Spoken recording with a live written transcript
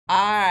All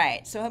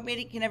right, so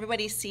can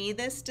everybody see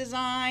this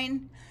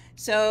design?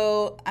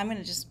 So I'm going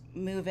to just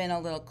move in a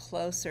little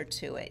closer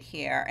to it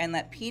here and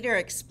let Peter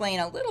explain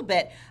a little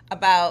bit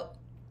about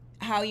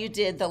how you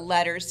did the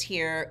letters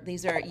here.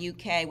 These are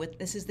UK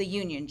this is the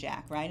Union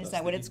Jack, right? Is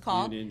that what it's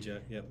called? Union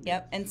Jack, yep.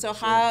 Yep. And so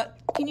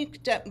can you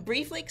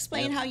briefly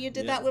explain how you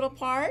did that little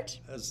part?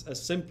 As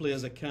simply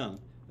as I can.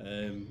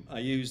 I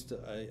used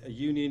a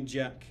Union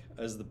Jack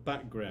as the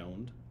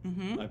background.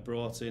 I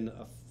brought in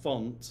a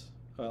font.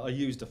 I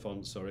used a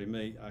font, sorry.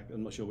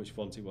 I'm not sure which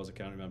font it was, I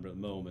can't remember at the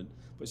moment.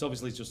 But it's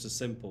obviously just a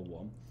simple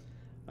one.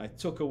 I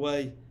took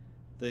away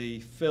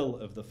the fill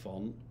of the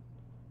font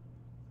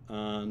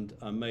and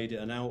I made it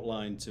an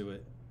outline to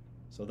it.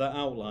 So that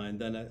outline,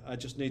 then I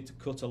just need to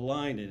cut a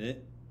line in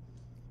it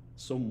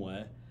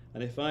somewhere.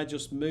 And if I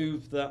just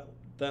move that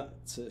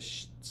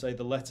say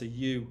the letter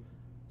U,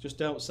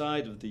 just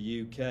outside of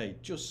the UK,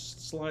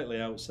 just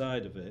slightly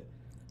outside of it,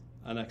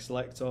 and I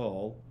select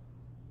all,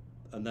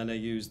 and then I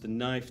use the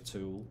knife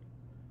tool,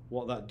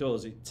 what that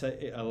does,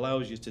 it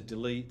allows you to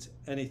delete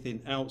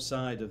anything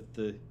outside of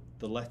the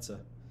letter.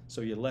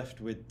 So you're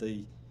left with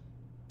the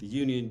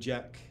Union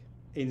Jack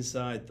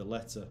inside the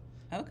letter.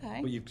 Okay.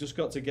 But you've just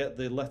got to get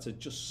the letter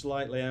just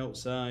slightly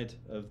outside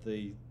of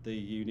the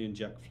Union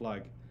Jack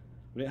flag.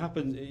 When it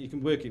happens, you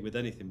can work it with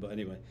anything, but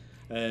anyway.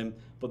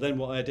 But then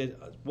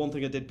one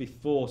thing I did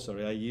before,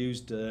 I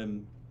used a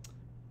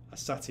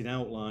satin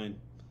outline.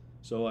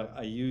 So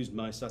I used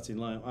my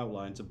satin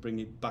outline to bring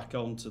it back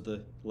onto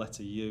the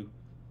letter U,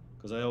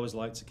 because I always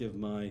like to give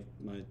my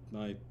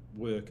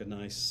work a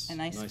nice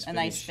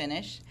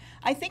finish.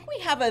 I think we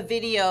have a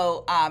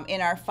video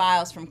in our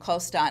files from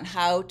Costa on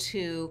how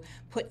to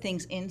put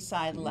things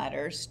inside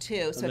letters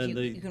too. So if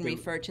you can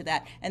refer to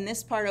that. And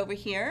this part over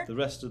here, the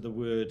rest of the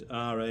word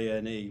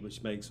RANE,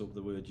 which makes up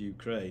the word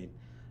Ukraine,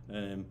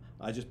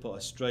 I just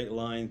put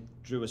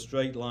drew a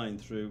straight line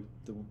through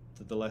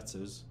the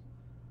letters,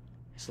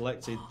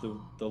 selected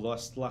the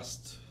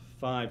last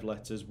 5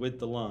 letters with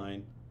the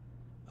line,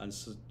 and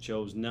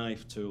chose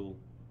knife tool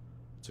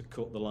to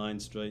cut the line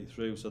straight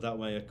through, so that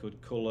way I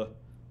could colour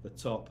the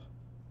top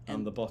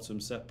and the bottom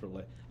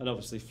separately, and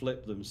obviously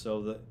flip them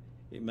so that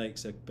it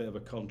makes a bit of a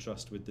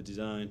contrast with the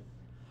design.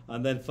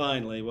 And then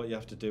finally what you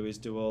have to do is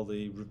do all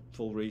the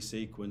full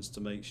resequence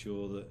to make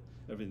sure that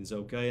everything's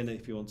okay, and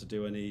if you want to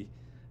do any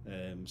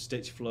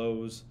stitch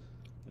flows,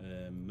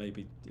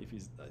 maybe if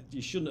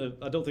you shouldn't have,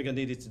 I don't think I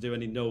needed to do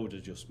any node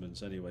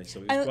adjustments anyway,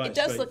 so it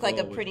does look like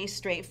a pretty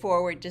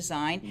straightforward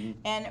design.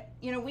 And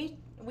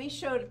we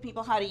showed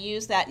people how to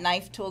use that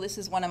knife tool. This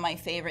is one of my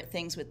favorite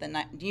things with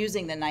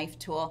using the knife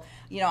tool.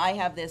 I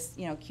have this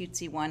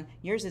cutesy one.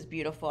 Yours is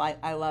beautiful.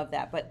 I love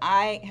that. But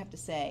I have to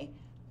say,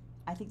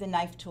 I think the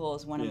knife tool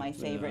is one of my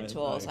favorite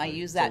tools. I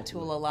use that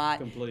tool a lot,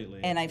 completely,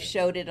 and I've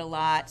showed it a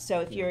lot. So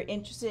if you're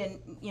interested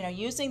in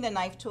using the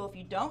knife tool, if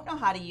you don't know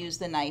how to use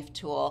the knife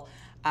tool,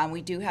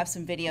 we do have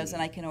some videos,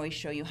 and I can always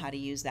show you how to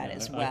use that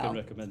as well. I can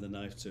recommend the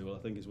knife tool. I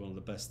think it's one of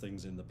the best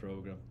things in the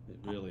program. It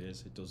really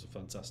is. It does a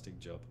fantastic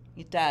job.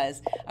 It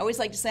does. I always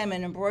like to say I'm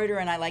an embroiderer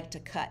and I like to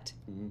cut,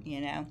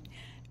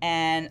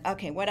 And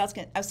okay, what else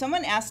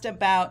someone asked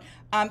about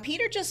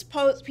Peter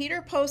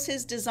posts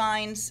his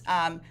designs,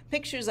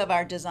 pictures of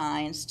our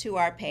designs to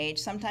our page.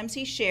 Sometimes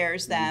he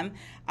shares them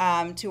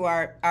to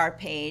our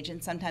page,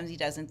 and sometimes he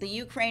doesn't. The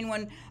Ukraine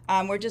one,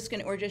 we're just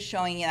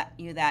showing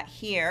you that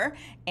here,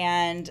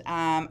 and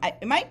I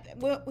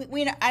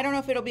don't know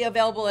if it'll be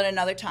available at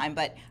another time,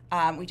 but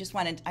I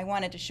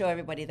wanted to show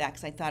everybody that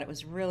because I thought it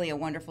was really a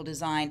wonderful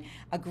design,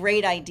 a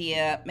great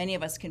idea. Many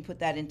of us can put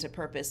that into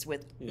purpose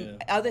with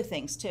other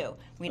things too.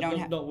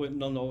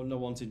 Not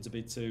wanting to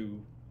be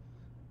too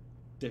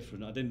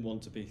different. I didn't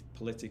want to be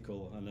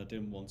political, and I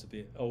didn't want to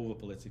be over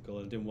political,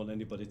 and I didn't want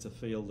anybody to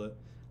feel that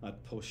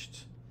I'd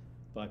pushed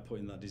by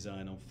putting that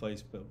design on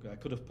Facebook. I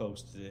could have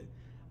posted it.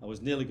 I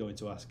was nearly going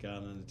to ask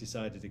Anne, and I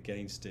decided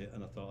against it,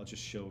 and I thought I'd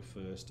just show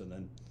first and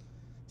then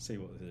see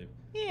what they do.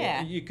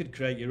 Yeah. But you could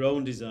create your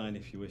own design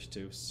if you wish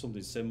to,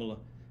 something similar.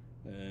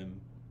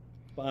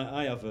 But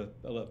I have a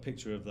little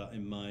picture of that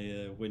in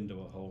my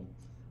window at home.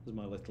 There's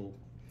my little...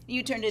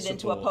 You turned it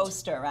into a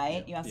poster,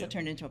 right? You also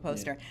turned it into a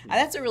poster.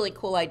 That's a really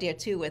cool idea,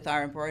 too, with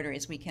our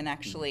embroideries. We can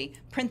actually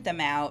print them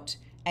out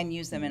and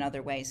use them in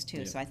other ways,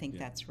 too. So I think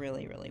that's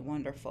really, really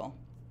wonderful.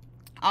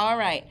 All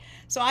right.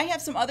 So I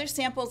have some other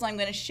samples I'm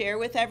going to share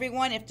with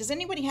everyone. Does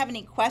anybody have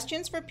any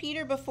questions for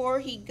Peter before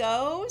he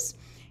goes?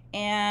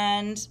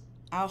 And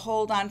I'll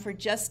hold on for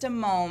just a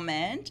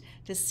moment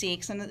to see,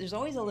 because there's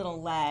always a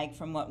little lag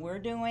from what we're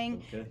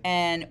doing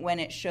and when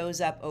it shows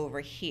up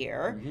over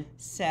here.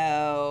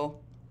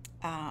 So...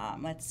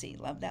 let's see.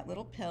 Love that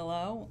little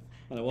pillow.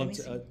 And I want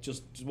to,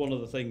 just one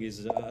other thing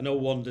is, I know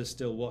Wanda's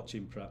still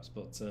watching perhaps,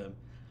 but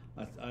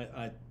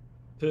I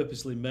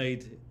purposely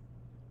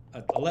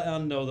I let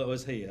Anne know that I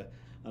was here,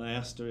 and I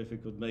asked her if we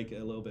could make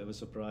it a little bit of a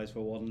surprise for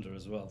Wanda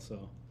as well.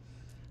 So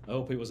I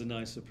hope it was a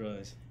nice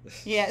surprise.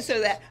 Yeah,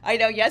 so that I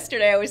know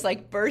yesterday I was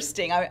like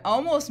bursting. I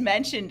almost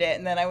mentioned it,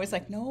 and then I was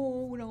like,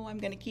 no, I'm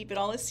going to keep it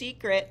all a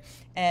secret.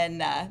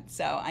 And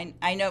so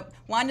I know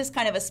Wanda's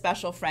kind of a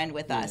special friend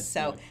with us,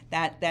 so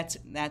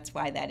that's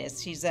why that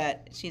is.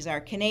 She's our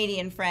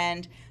Canadian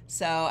friend.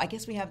 So I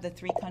guess we have the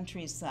 3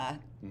 countries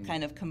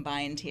kind of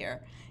combined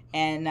here.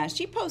 And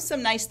she posts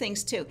some nice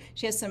things too.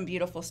 She has some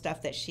beautiful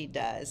stuff that she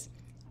does.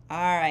 All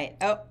right.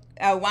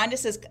 Oh, Wanda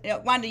says,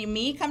 Wanda, you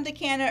me come to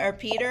Canada or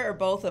Peter or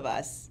both of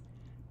us?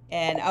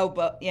 And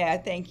yeah,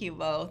 thank you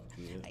both.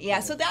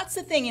 Yeah, so that's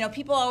the thing.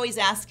 People always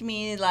ask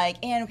me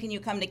like, Anne, can you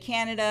come to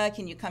Canada?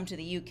 Can you come to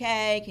the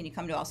UK? Can you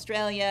come to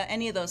Australia?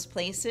 Any of those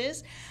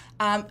places?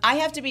 I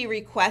have to be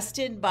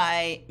requested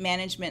by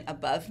management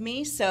above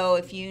me. So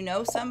if you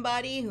know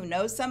somebody who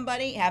knows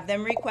somebody, have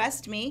them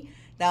request me.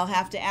 They'll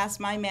have to ask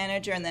my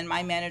manager, and then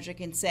my manager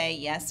can say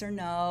yes or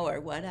no or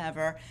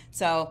whatever.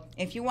 So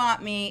if you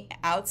want me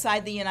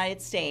outside the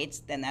United States,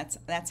 then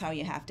that's how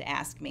you have to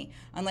ask me,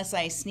 unless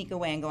I sneak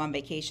away and go on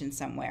vacation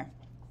somewhere.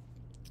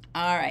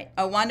 All right.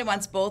 Oh, Wanda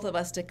wants both of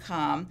us to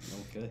come.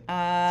 Okay.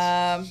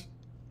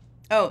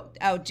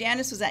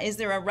 Janice was is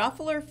there a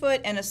ruffler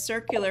foot and a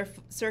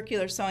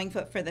circular sewing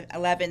foot for the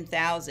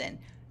 11,000?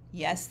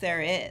 Yes,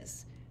 there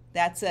is.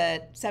 That's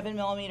a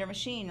 7mm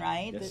machine,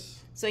 right? Yes.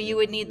 So you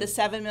would need the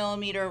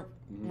 7mm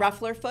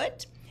ruffler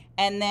foot,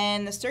 and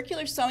then the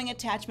circular sewing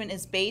attachment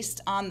is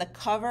based on the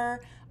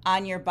cover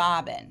on your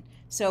bobbin.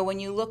 So when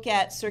you look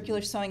at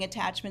circular sewing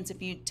attachments,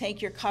 if you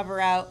take your cover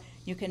out,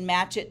 you can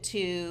match it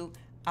to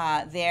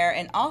there.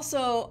 And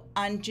also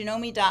on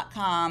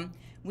Janome.com,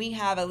 we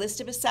have a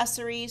list of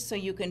accessories, so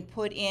you can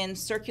put in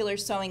circular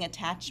sewing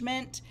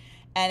attachment,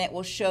 and it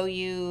will show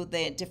you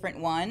the different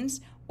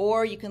ones.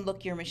 Or you can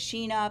look your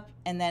machine up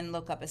and then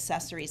look up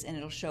accessories, and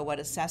it'll show what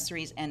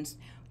accessories and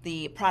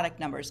the product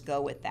numbers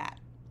go with that.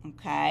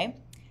 Okay.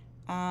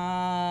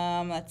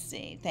 Let's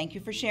see. Thank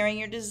you for sharing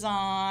your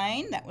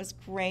design. That was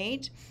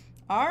great.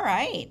 All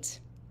right.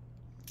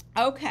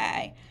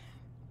 Okay.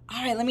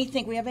 All right, let me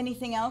think. We have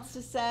anything else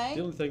to say?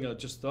 The only thing I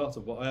just thought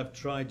of, what I have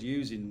tried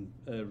using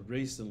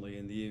recently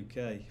in the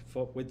UK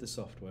with the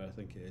software, I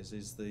think it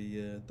is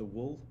the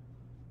wool.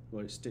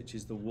 Where it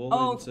stitches the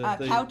wool into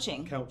the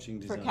couching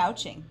design. For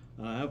couching.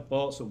 And I have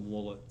bought some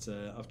wool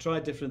I've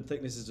tried different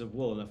thicknesses of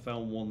wool, and I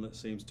found one that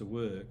seems to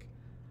work.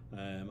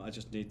 I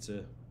just need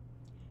to.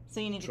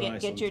 So you need to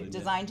get your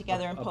design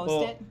together and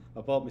post it.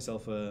 I bought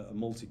myself a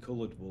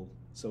multicoloured wool,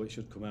 so it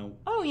should come out.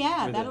 Oh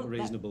yeah, with a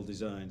reasonable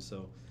design.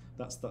 So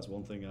that's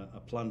one thing I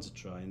plan to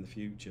try in the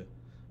future.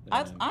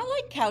 I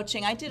like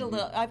couching. I did a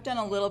little. I've done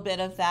a little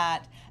bit of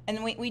that,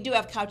 and we do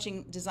have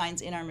couching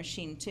designs in our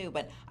machine too.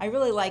 But I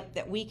really like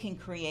that we can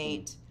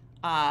create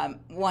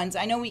ones.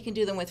 I know we can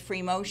do them with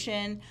free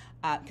motion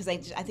because I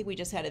think we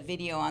just had a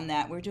video on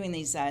that. We're doing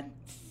these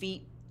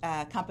feet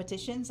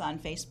competitions on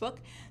Facebook,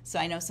 so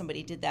I know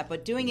somebody did that.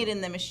 But doing it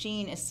in the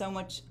machine is so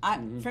much.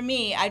 For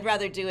me, I'd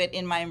rather do it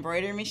in my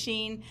embroidery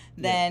machine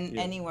than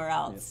anywhere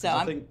else. Yeah. So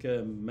I think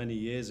many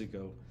years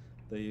ago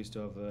they used to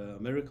have a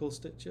miracle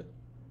stitcher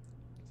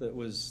that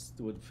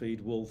would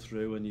feed wool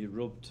through, and you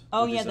rubbed.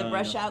 Oh yeah, the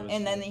brush out,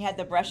 and then they had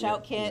the brush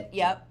out kit.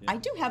 Yep. I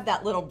do have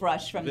that little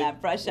brush from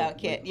that brush out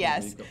kit.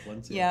 Yes. You've got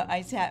plenty. Yeah,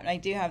 I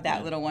do have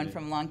that little one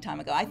from a long time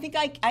ago. I think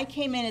I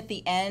came in at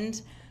the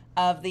end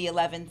of the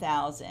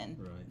 11,000.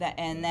 Right.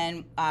 And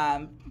then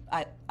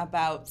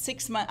about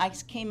 6 months. I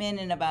came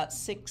in about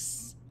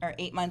 6 or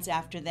 8 months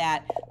after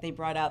that. They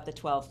brought out the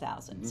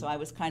 12,000. So I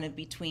was kind of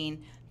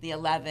between the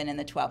 11 and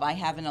the 12. I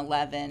have an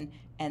 11.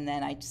 And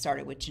then I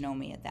started with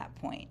Janome at that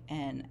point,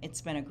 and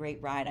it's been a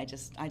great ride. I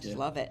just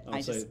love it.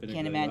 I just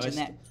can't imagine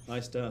that.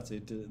 I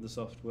started the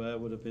software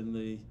would have been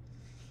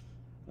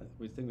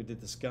we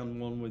did the scan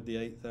one with the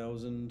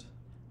 8,000.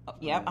 Oh,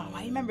 yeah,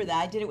 I remember that.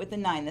 I did it with the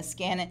 9, the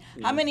scan.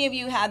 How many of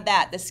you had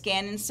that? The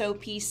scan and sew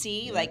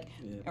PC, right?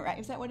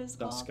 Is that what it's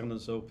called? That scan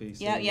and sew PC.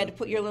 Yeah, you had to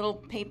put your little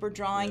paper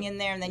drawing in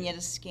there, and then you had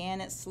to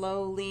scan it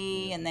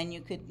slowly, and then you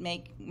could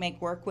make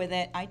work with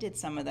it. I did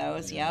some of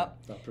those. Yeah,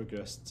 yep. That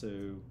progressed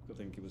to, I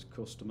think it was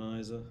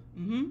customizer.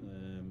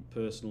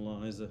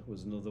 Personalizer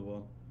was another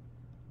one,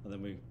 and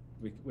then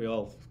we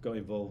all got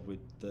involved with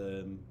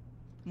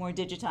more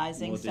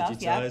digitizing stuff.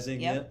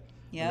 Digitizing, yep.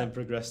 And then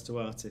progressed to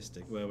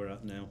Artistic, where we're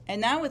at now.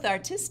 And now with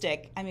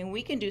Artistic, I mean,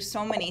 we can do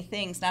so many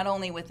things, not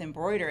only with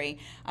embroidery.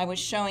 I was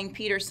showing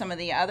Peter some of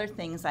the other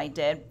things I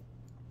did,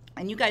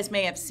 and you guys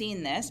may have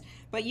seen this,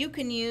 but you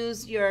can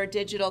use your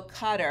digital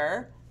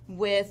cutter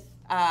with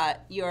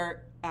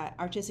your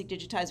Artistic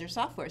Digitizer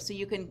software. So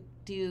you can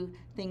do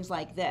things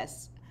like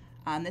this.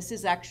 This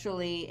is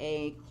actually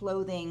a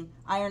clothing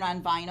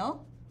iron-on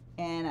vinyl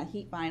and a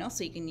heat vinyl,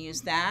 so you can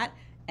use that.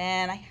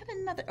 And I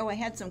had I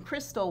had some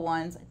crystal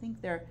ones. I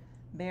think they're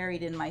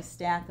buried in my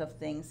stack of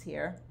things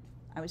here.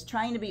 I was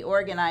trying to be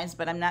organized,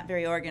 but I'm not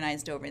very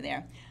organized over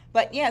there.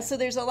 But yeah, so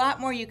there's a lot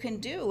more you can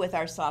do with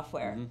our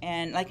software.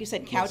 And like you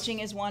said, couching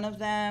is one of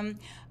them.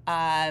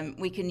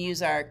 We can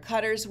use our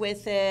cutters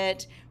with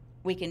it.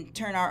 We can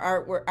turn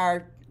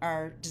our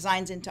our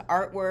designs into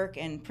artwork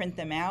and print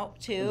them out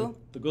too. Well,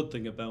 the good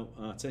thing about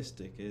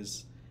Artistic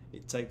is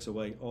it takes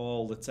away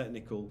all the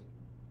technical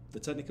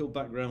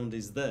background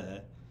is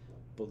there,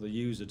 but the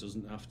user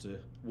doesn't have to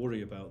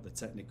worry about the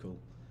technical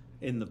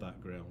in the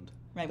background.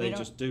 Right, they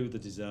just do the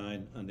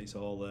design and it's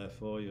all there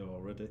for you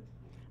already.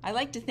 I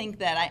like to think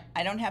that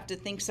I don't have to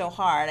think so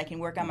hard. I can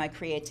work on my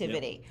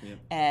creativity. Yeah.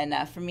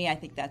 And for me, I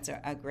think that's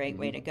a great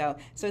way to go.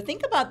 So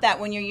think about that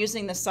when you're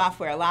using the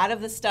software. A lot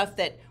of the stuff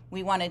that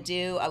we want to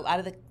do, a lot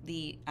of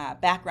the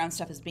background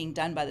stuff is being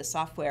done by the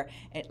software.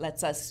 It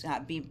lets us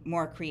be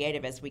more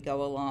creative as we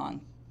go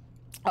along.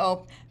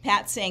 Oh,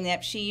 Pat's saying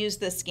that she used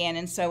the scan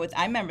and sew with,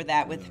 I remember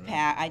that with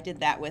Pat. I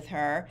did that with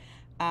her.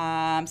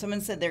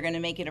 Someone said they're going to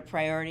make it a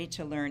priority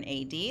to learn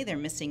AD. They're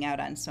missing out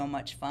on so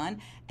much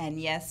fun. And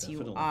yes,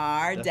 you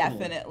are,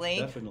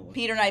 definitely.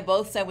 Peter and I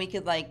both said we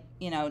could, like,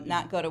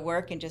 not go to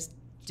work and just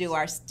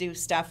do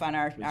stuff on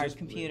our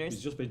computers.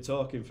 We've just been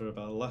talking for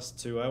about the last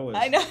 2 hours.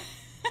 I know.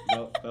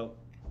 about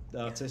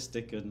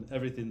Artistic and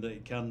everything that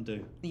it can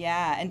do.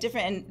 Yeah, and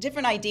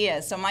different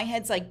ideas. So my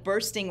head's like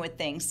bursting with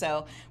things.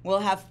 So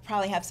we'll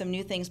probably have some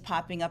new things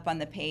popping up on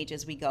the page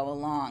as we go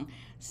along.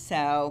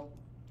 So.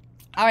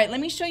 All right, let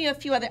me show you a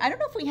few other. I don't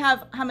know if we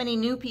have how many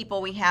new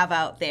people we have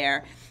out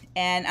there,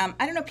 and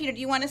I don't know, Peter. Do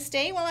you want to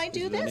stay while I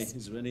do this?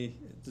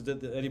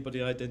 Did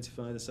anybody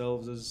identify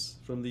themselves as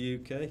from the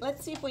UK?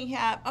 Let's see if we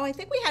have. Oh, I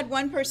think we had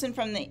one person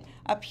from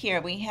up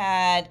here. We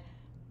had.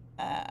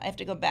 I have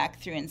to go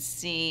back through and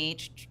see.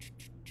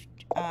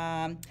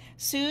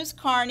 Suze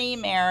Carney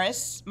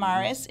Maris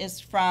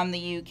is from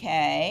the UK.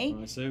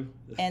 Hi, Sue.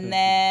 And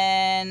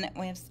then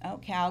we have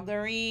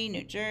Calgary,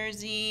 New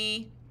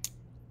Jersey.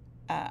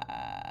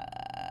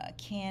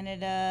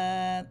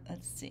 Canada,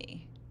 let's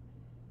see.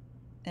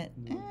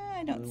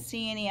 I don't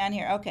see any on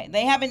here. Okay,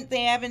 they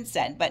haven't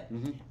said, but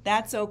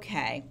that's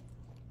okay.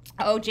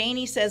 Oh,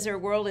 Janie says her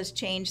world has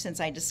changed since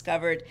I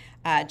discovered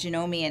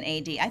Janome and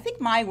AD. I think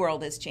my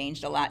world has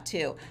changed a lot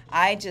too.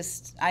 I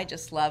just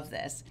love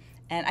this.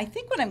 And I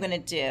think what I'm going to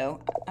do,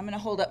 I'm going to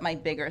hold up my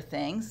bigger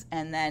things,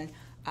 and then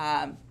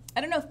I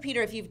don't know if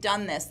Peter, if you've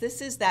done this.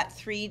 This is that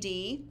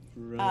 3D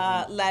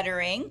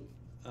lettering.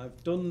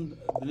 I've done,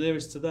 the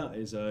nearest to that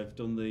is I've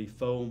done the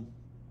foam,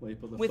 where you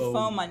put the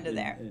foam under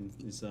there.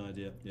 Inside,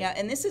 yeah. Yeah,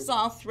 and this is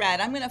all thread.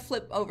 I'm going to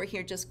flip over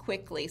here just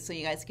quickly so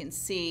you guys can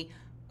see.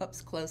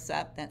 Oops, close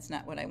up. That's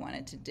not what I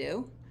wanted to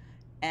do.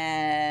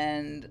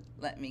 And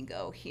let me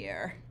go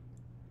here.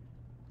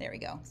 There we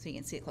go, so you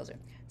can see it closer.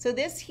 So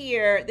this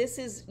here, this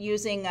is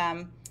using,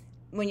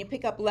 when you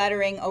pick up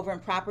lettering over in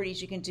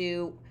properties, you can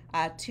do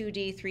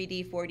 2D,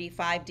 3D, 4D,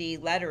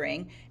 5D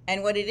lettering.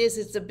 And what it is,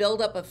 it's a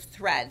buildup of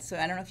thread. So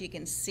I don't know if you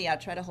can see, I'll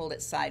try to hold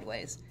it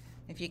sideways.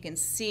 If you can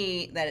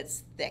see that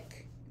it's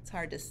thick. It's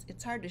hard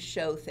to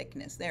show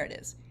thickness. There it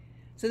is.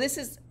 So this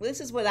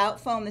is without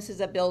foam, this is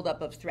a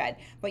buildup of thread.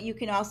 But you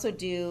can also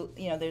do,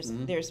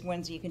 there's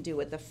ones you can do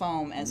with the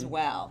foam as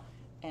well.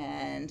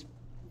 And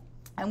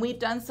we've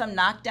done some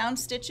knockdown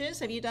stitches.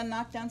 Have you done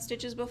knockdown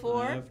stitches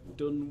before?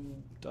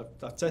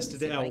 I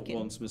tested it out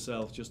once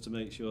myself just to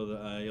make sure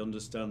that I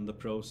understand the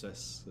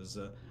process. As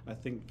I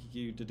think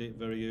you did it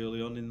very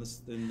early on in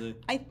the.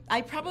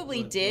 I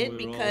probably did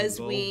because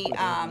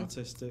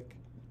Artistic.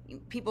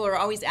 People are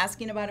always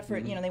asking about it for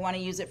they want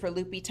to use it for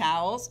loopy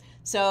towels.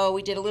 So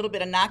we did a little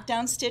bit of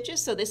knockdown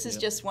stitches. So this is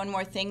just one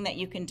more thing that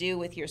you can do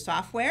with your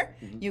software.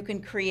 You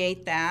can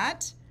create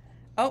that.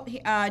 Oh,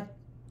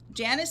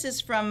 Janice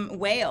is from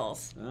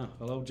Wales. Ah,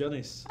 hello,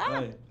 Janice.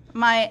 Ah,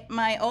 hi.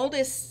 My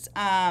oldest.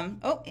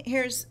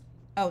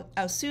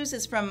 Suze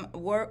is from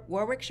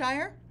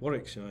Warwickshire.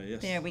 Warwickshire,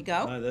 yes. There we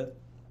go. Hi there.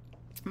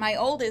 My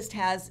oldest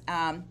has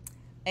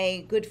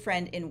a good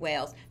friend in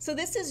Wales. So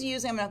this is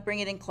using. I'm going to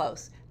bring it in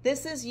close.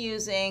 This is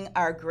using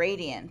our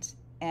gradient,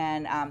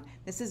 and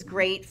this is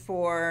great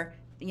for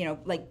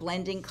like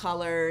blending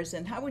colors.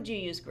 And how would you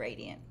use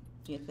gradient?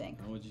 Do you think?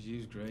 How would you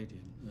use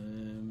gradient?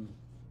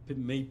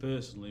 Me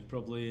personally,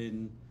 probably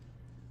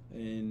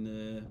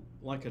in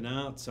like an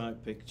art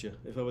type picture.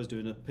 If I was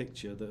doing a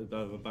picture that would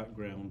have a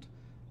background,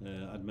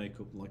 I'd make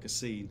up like a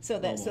scene. So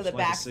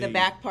the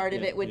back part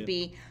of it would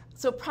be.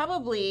 So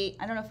probably,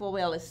 I don't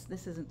know if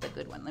this isn't the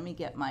good one. Let me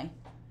get my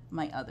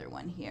other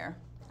one here.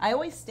 I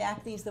always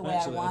stack these the way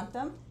I want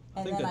them,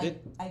 and then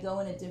I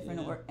go in a different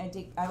order.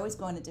 I always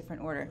go in a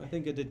different order. I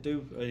think I did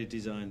do a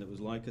design that was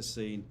like a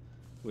scene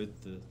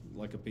with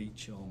like a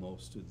beach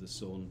almost, with the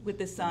sun. With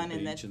the sun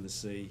and the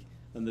sea,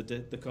 and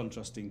the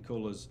contrasting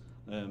colours.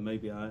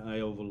 Maybe I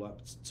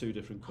overlapped two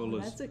different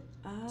colours to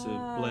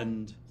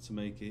blend to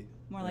make it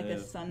more like a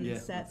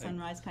sunset,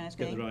 sunrise kind of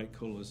thing. Get the right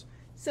colours.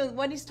 So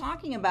what he's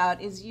talking about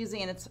is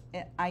using,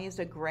 I used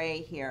a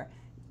gray here.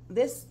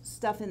 This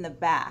stuff in the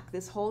back,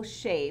 this whole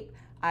shape,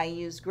 I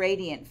used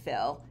gradient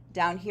fill.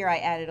 Down here I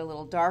added a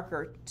little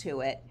darker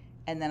to it,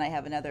 and then I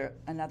have another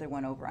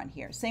one over on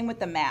here. Same with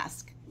the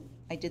mask.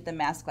 I did the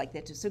mask like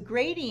that too. So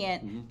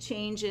gradient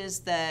changes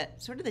the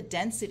sort of the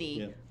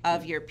density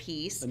of your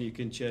piece. And you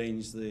can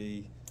change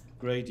the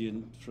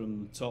gradient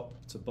from top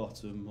to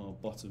bottom or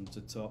bottom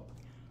to top.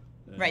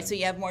 Right, so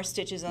you have more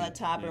stitches on the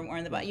top or more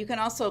on the bottom. You can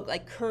also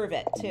like curve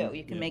it too.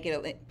 You can make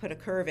it, put a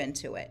curve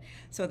into it.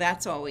 So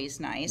that's always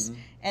nice.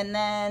 And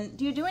then,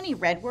 do you do any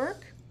red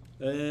work?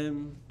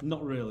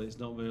 Not really. It's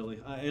not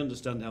really. I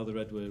understand how the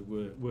red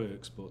work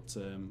works, but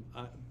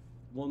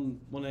one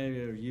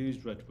area I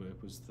used red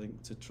work was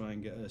to try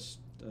and get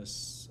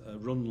a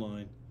run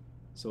line,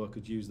 so I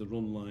could use the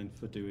run line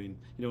for doing.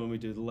 You know, when we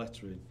do the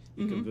lettering,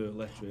 you convert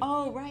lettering.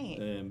 Oh, right.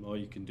 Or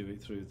you can do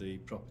it through the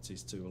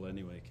properties tool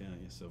anyway, can't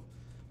you? So.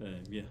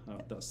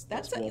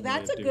 That's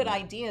a good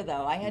idea,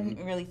 though. I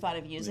hadn't really thought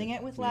of using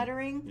it with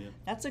lettering.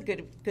 That's a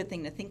good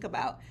thing to think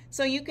about.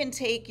 So you can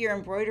take your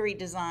embroidery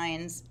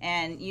designs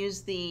and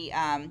use the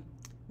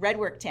red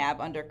work tab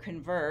under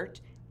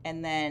Convert,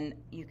 and then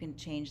you can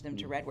change them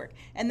to red work.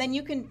 And then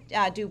you can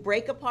do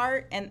break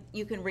apart, and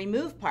you can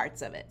remove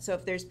parts of it. So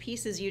if there's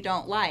pieces you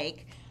don't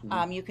like,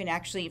 you can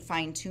actually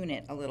fine tune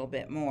it a little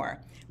bit more.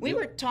 We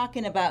were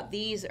talking about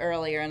these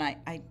earlier, and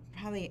I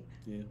probably.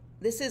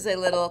 This is a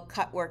little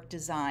cut work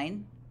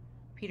design.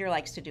 Peter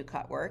likes to do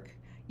cut work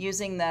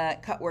using the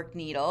cut work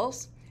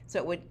needles.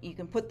 So you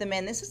can put them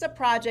in. This is a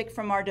project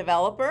from our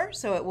developer,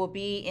 so it will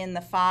be in the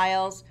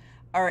files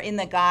or in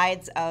the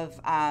guides of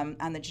on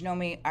the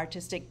Janome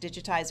Artistic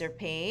Digitizer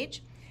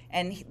page.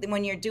 And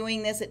when you're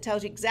doing this, it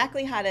tells you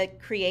exactly how to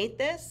create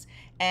this.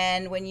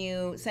 And when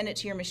you send it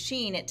to your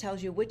machine, it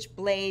tells you which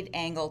blade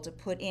angle to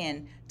put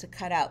in to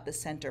cut out the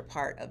center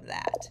part of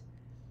that.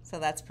 So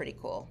that's pretty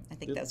cool. I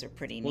think those are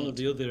pretty neat. One of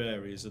the other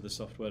areas of the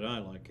software I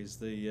like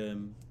is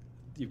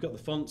you've got the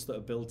fonts that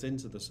are built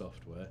into the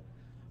software,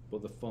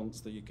 but the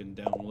fonts that you can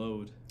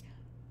download.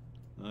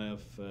 I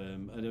have,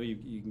 I know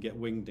you can get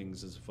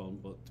Wingdings as a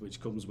font, which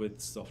comes with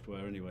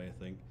software anyway, I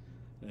think.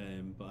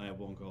 But I have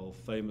one called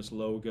Famous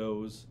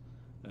Logos,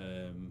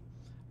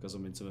 because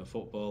I'm into my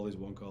football. There's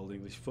one called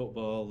English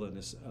Football, and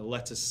a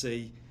letter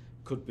C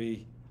could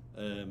be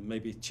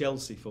maybe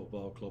Chelsea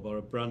Football Club or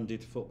a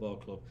branded football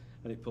club.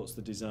 And it puts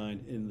the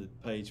design in the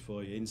page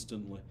for you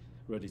instantly,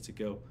 ready to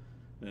go.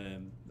 A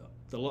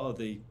lot of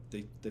the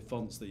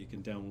fonts that you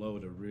can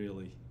download are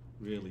really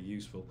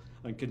useful,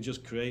 and can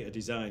just create a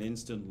design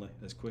instantly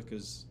as quick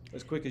as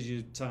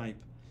you type.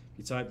 If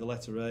you type the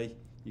letter A,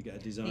 you get a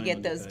design. You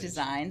get those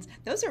designs.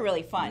 Those are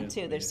really fun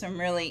too. There's some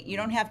really, you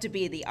don't have to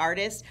be the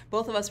artist.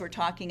 Both of us were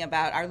talking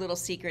about our little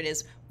secret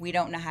is we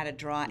don't know how to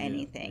draw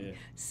anything.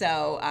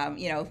 So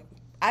you know,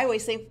 I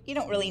always say you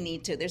don't really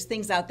need to. There's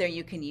things out there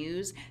you can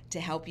use to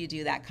help you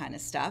do that kind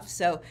of stuff.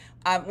 So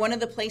one of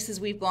the places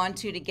we've gone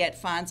to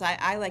get fonts,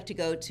 I like to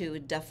go to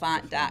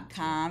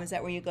dafont.com. Is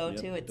that where you go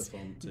to? It's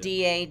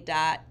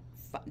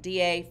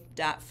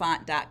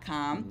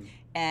da.font.com.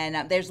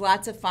 And there's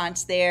lots of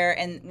fonts there,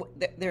 and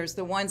there's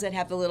the ones that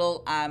have the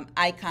little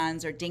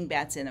icons or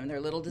dingbats in them. They're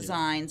little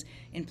designs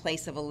in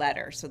place of a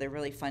letter, so they're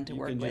really fun to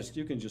work with.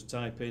 You can just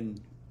type in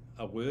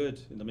a word,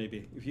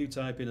 maybe if you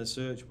type in a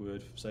search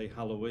word, say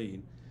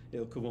Halloween,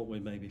 it'll come up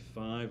with maybe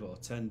 5 or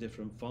 10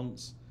 different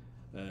fonts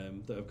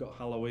that have got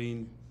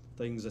Halloween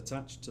things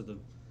attached to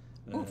them.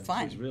 Oh,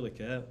 fun! So it's really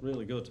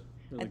good.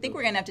 I think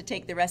we're gonna have to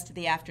take the rest of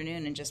the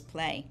afternoon and just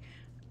play.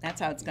 That's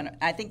how it's gonna.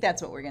 I think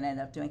that's what we're gonna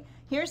end up doing.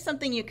 Here's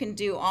something you can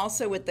do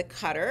also with the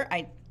cutter.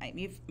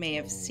 You may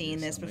have seen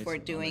this before,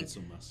 doing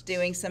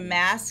some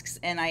masks,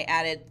 and I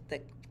added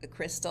the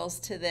crystals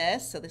to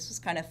this. So this was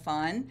kind of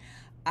fun.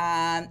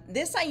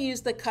 This I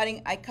used the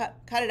cutting. I cut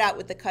it out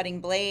with the cutting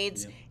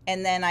blades,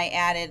 and then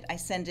I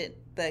send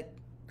the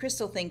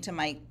crystal thing to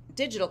my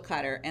digital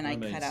cutter, and I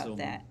cut out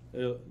that.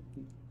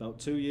 About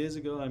 2 years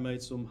ago, I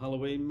made some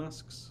Halloween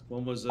masks.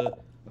 One was a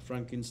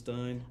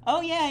Frankenstein.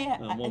 Oh yeah.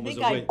 One was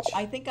a witch.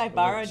 I think I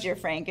borrowed your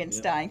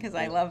Frankenstein because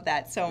I love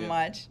that so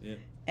much. Yeah.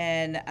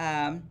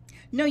 And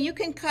no, you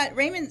can cut.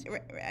 Raymonde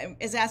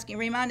is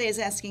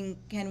asking,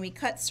 can we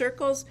cut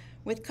circles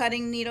with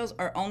cutting needles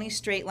or only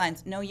straight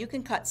lines? No, you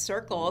can cut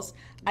circles.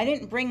 I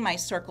didn't bring my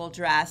circle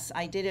dress.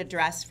 I did a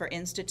dress for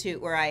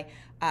Institute where I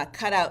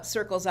cut out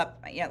circles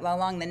up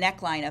along the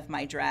neckline of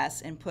my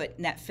dress and put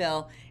net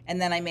fill,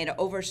 and then I made an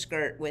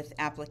overskirt with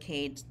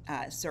applique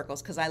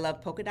circles because I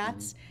love polka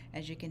dots,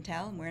 as you can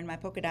tell. I'm wearing my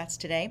polka dots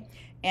today.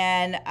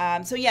 And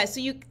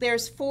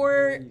there's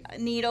 4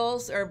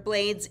 needles or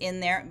blades in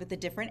there with the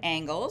different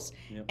angles,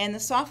 and the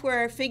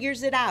software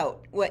figures it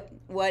out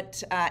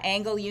what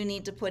angle you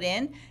need to put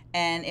in,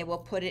 and it will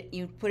put it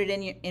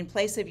in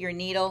place of your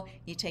needle.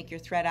 You take your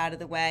thread out of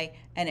the way,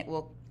 and it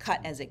will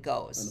cut as it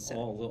goes. And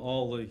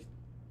all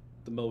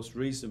the most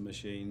recent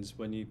machines,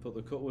 when you put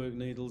the cutwork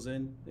needles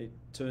in, it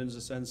turns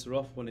the sensor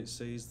off when it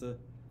sees the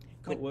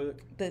cutwork.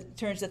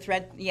 Turns the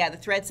thread, the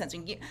thread sensor.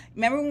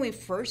 Remember when we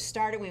first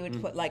started, we would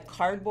put like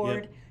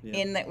cardboard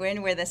in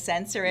where the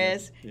sensor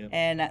is,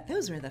 and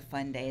those were the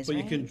fun days. But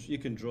right? you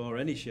can draw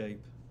any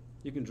shape.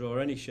 You can draw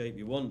any shape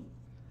you want,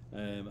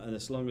 and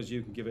as long as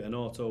you can give it an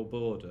auto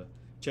border,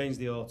 change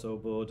the auto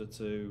border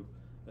to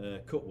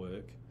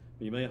cutwork.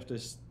 You may have to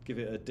give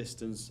it a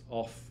distance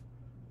off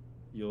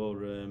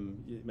your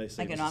you may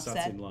say like it's a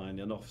satin line,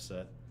 an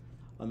offset,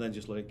 and then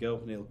just let it go,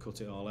 and it'll cut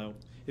it all out.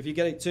 If you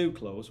get it too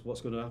close, what's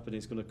going to happen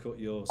is it's going to cut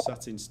your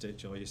satin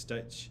stitch or your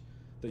stitch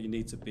that you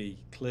need to be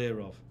clear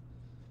of.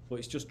 But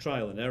it's just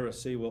trial and error.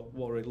 See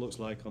what it looks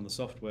like on the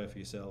software for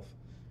yourself.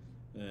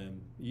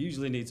 You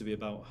usually need to be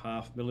about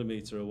 0.5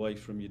 millimetre away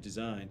from your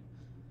design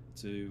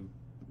to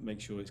make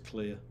sure it's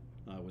clear,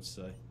 I would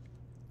say.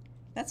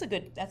 That's a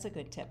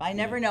good tip. I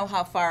never know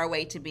how far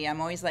away to be.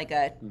 I'm always like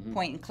a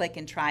point and click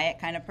and try it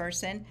kind of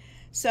person.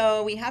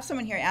 So we have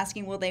someone here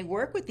asking, will they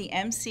work with the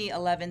MC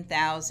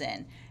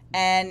 11000?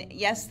 And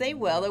yes, they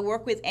will. They'll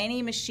work with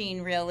any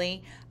machine,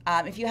 really.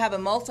 If you have a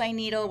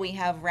multi-needle, we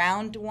have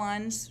round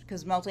ones,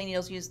 because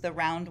multi-needles use the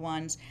round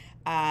ones.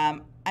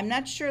 I'm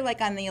not sure,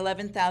 like on the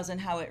 11,000,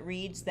 how it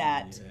reads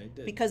that,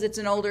 because it's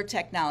an older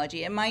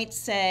technology. It might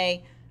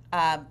say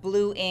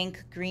blue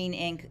ink, green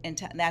ink, and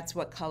that's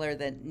what color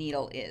the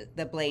needle is,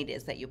 the blade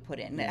is that you put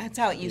in. That's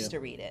how it used to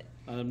read it.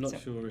 And I'm not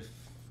sure if,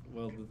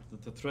 well,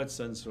 the thread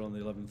sensor on the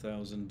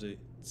 11,000,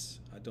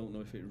 I don't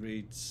know if it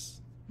reads.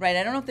 Right,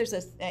 I don't know if there's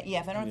I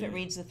don't know if it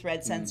reads the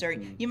thread sensor.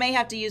 You may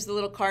have to use the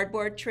little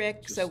cardboard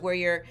trick, so where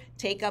your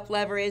take-up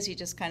lever is, you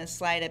just kind of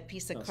slide a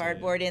piece of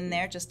cardboard in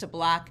there just to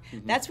block.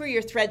 That's where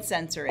your thread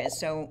sensor is.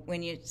 So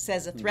when it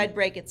says a thread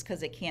break, it's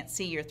because it can't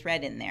see your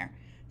thread in there.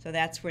 So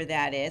that's where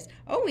that is.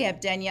 Oh, we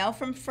have Danielle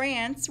from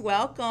France.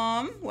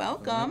 Welcome,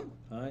 welcome.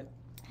 Hi.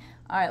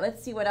 All right,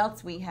 let's see what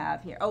else we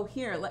have here. Oh,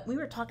 here, we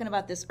were talking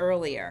about this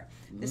earlier.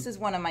 This is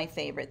one of my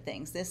favorite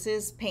things. This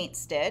is paint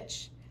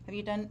stitch.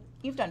 You've done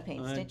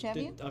paint stitch, have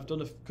you? I've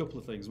done a couple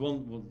of things.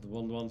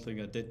 One thing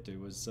I did do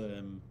was,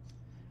 I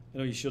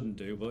know you shouldn't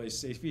do, but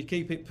if you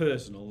keep it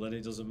personal, then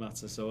it doesn't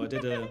matter. So I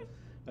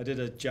did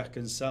a Jack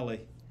and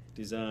Sally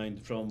design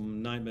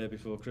from Nightmare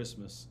Before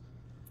Christmas,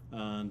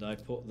 and I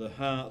put the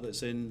heart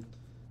that's in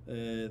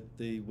is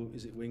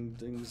it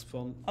Wingdings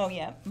font? Oh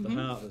yeah. The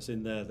heart that's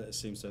in there that it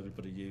seems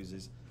everybody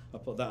uses. I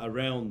put that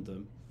around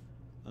them,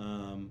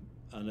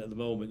 and at the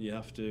moment you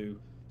have to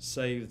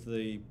save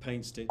the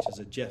paint stitch as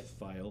a JEF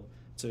file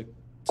to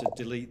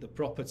delete the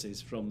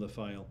properties from the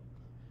file.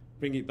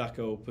 Bring it back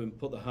open,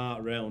 put the heart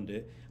around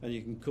it, and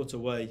you can cut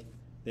away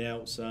the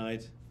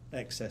outside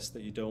excess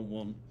that you don't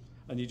want,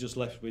 and you're just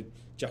left with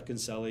Jack and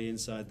Sally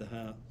inside the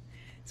heart.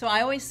 So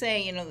I always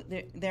say,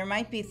 there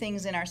might be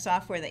things in our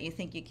software that you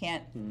think you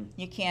can't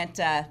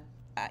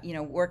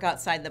work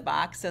outside the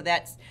box. So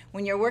that's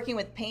when you're working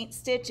with paint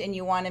stitch and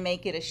you want to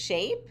make it a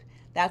shape,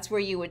 that's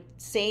where you would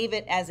save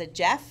it as a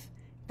JEF,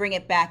 bring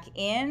it back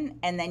in,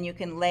 and then you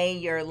can lay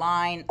your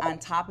line on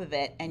top of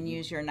it and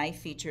use your knife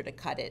feature to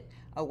cut it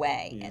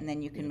away, and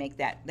then you can make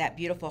that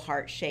beautiful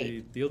heart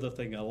shape. The other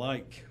thing I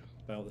like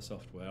about the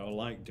software, I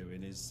like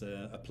doing, is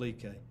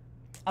applique.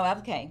 Oh,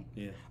 applique.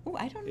 Yeah. Oh,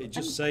 I don't know. It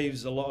just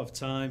saves a lot of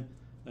time.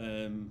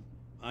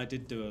 I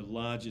did do a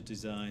larger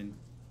design,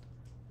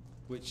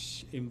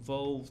 which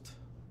involved,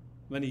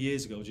 many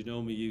years ago,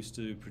 Janome used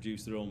to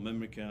produce their own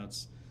memory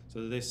cards.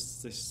 So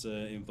this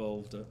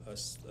involved a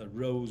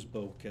rose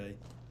bouquet.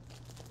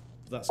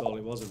 That's all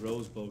it was, a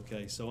rose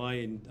bouquet. So I,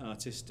 in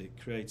Artistic,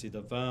 created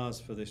a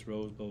vase for this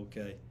rose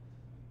bouquet,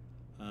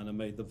 and I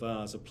made the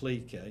vase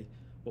applique.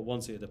 But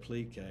once it had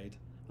appliqued,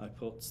 I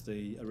put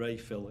the array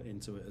fill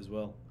into it as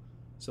well,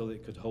 so that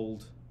it could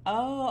hold.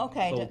 Oh,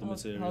 okay. Hold the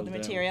material. Hold the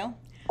material.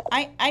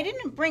 I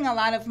didn't bring a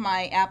lot of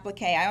my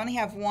applique. I only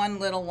have one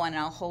little one,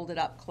 and I'll hold it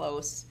up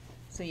close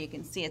so you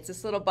can see. It's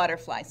this little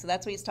butterfly. So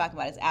that's what he's talking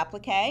about, is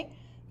applique.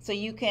 So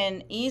you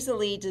can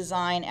easily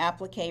design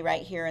applique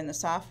right here in the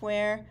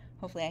software.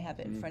 Hopefully I have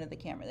it in front of the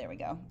camera. There we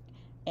go.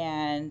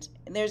 And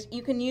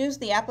you can use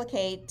the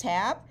applique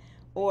tab,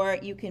 or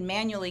you can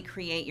manually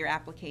create your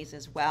appliques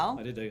as well.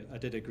 I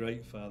did a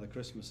great Father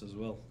Christmas as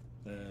well,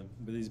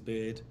 with his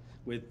beard,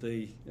 with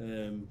the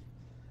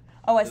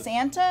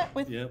Santa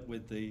with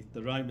with the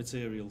right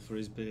material for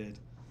his beard.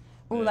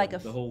 Ooh, like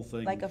the whole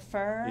thing, like a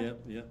fur.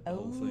 Yeah. The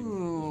whole thing.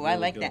 Ooh, really I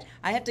like good. that.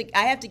 I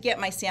have to get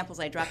my samples.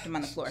 I dropped them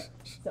on the floor.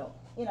 So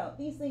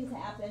these things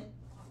happen.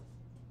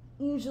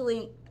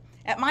 Usually,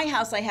 at my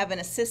house, I have an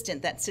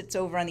assistant that sits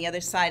over on the other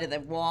side of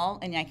the wall,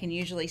 and I can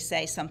usually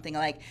say something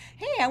like,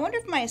 "Hey, I wonder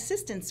if my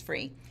assistant's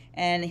free,"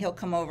 and he'll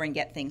come over and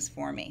get things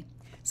for me.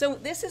 So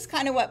this is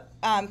kind of what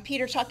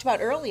Peter talked about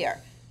earlier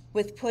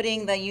with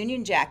putting the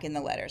Union Jack in the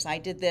letters. I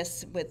did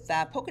this with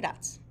polka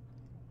dots.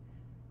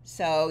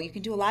 So you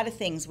can do a lot of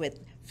things with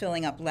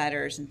filling up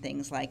letters and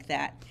things like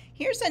that.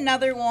 Here's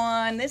another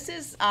one. This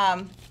is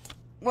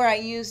where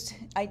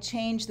I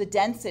changed the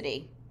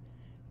density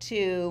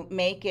to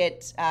make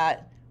it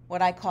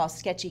what I call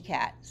sketchy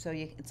cat. So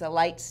it's a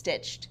light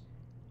stitched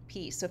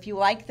piece. So if you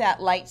like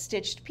that light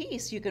stitched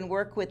piece, you can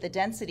work with the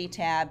density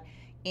tab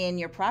in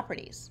your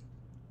properties.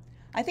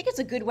 I think it's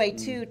a good way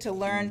too to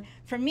learn.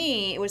 For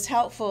me, it was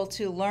helpful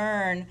to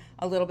learn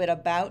a little bit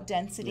about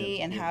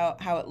density and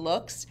how it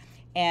looks,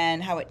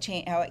 and how it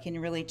can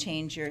really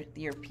change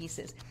your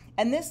pieces.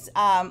 And this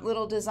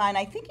little design,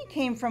 I think it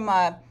came from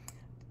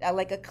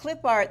like a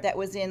clip art that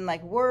was in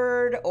like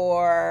Word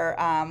or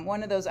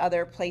one of those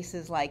other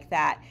places like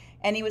that.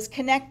 And he was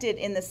connected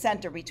in the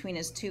center between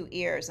his two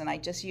ears, and I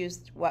just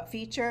used what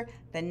feature?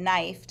 The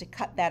knife to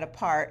cut that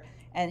apart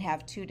and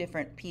have two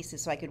different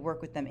pieces so I could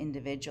work with them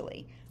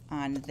individually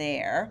on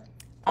there.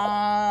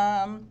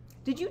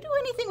 Did you do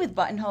anything with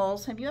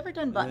buttonholes? Have you ever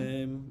done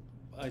button?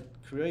 I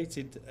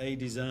created a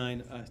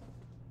design.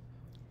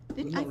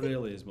 Not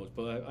really as much,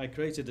 but I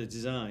created a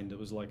design that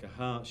was like a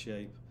heart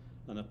shape,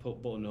 and I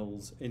put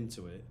buttonholes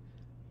into it,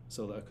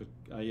 so that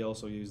I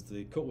also used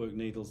the cutwork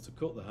needles to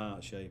cut the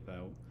heart shape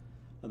out,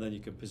 and then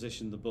you can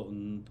position the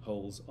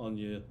buttonholes on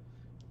your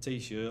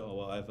T-shirt or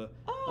whatever,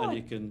 and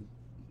you can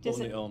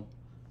button it on.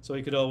 So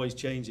you could always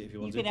change it if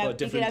you wanted. You could have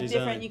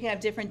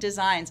different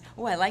designs.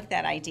 Oh, I like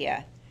that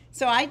idea.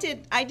 So I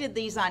did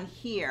these on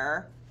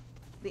here.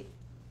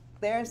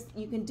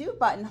 You can do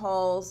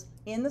buttonholes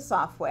in the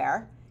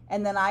software,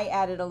 and then I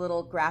added a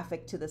little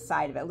graphic to the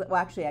side of it. Well,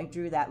 actually, I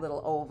drew that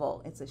little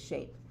oval. It's a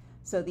shape.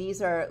 So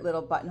these are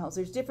little buttonholes.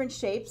 There's different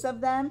shapes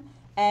of them,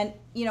 and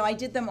I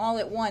did them all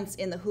at once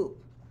in the hoop.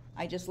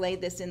 I just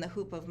laid this in the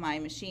hoop of my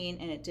machine,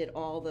 and it did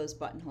all those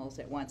buttonholes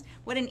at once.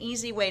 What an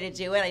easy way to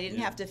do it. I didn't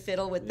have to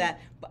fiddle with that.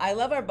 I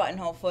love our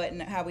buttonhole foot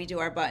and how we do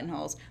our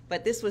buttonholes,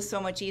 but this was so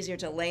much easier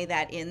to lay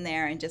that in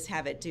there and just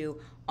have it do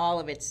all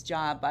of its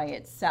job by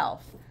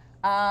itself.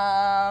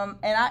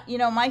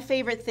 And my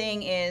favorite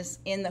thing is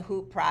in the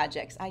hoop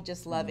projects. I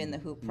just love in the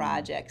hoop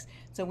projects.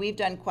 So we've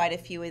done quite a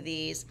few of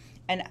these,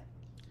 and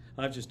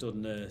I've just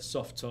done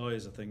soft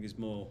toys. I think is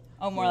more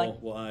like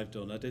what I've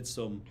done. I did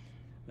some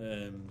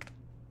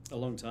a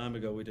long time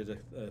ago. We did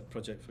a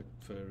project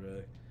for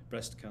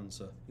breast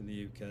cancer in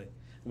the UK, and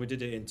we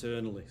did it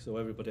internally. So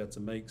everybody had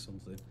to make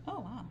something. Oh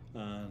wow!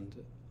 And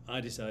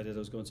I decided I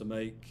was going to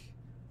make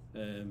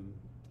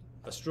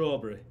a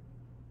strawberry.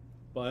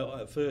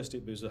 But at first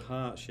it was a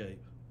heart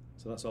shape,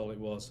 so that's all it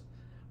was.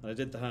 And I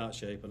did the heart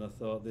shape, and I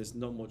thought there's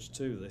not much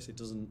to this. It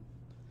doesn't.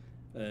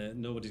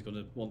 Nobody's going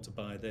to want to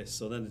buy this.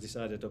 So then I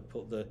decided I'd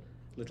put the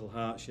little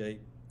heart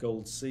shape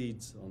gold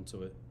seeds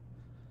onto it.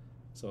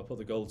 So I put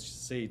the gold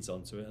seeds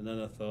onto it, and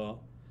then I thought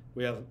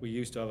we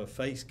used to have a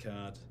face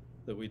card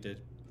that we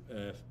did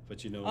for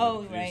Janome.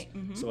 Oh right.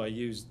 Mm-hmm. So I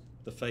used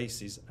the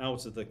faces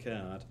out of the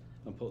card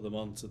and put them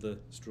onto the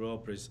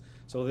strawberries.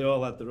 So they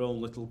all had their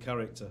own little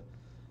character.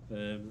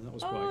 That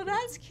was quite good.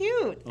 That's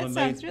cute. That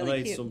sounds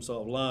really cute. I made some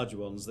sort of large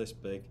ones this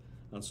big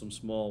and some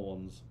small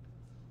ones.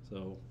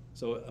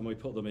 And we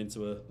put them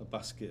into a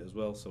basket as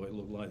well, so it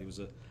looked like it was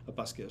a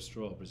basket of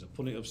strawberries, a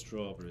punnet of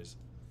strawberries.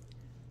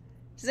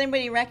 Does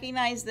anybody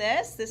recognize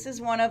this? This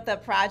is one of the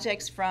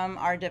projects from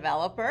our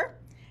developer.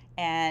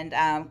 And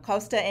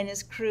Costa and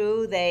his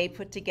crew, they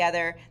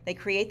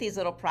create these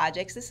little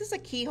projects. This is a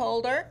key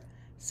holder.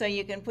 So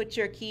you can put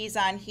your keys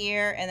on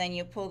here, and then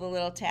you pull the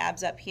little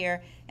tabs up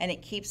here, and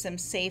it keeps them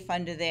safe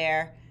under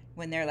there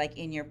when they're like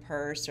in your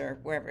purse or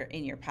wherever,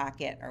 in your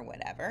pocket or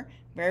whatever.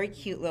 Very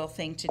cute little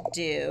thing to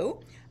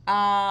do.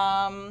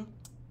 And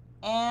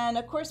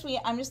of course, the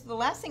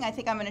last thing I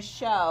think I'm going to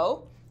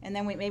show, and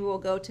then maybe we'll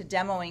go to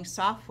demoing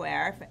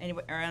software,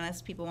 or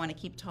unless people want to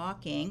keep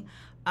talking.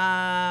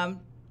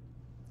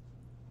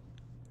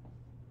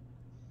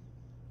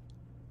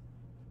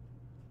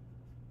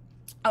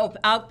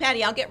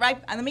 Patty,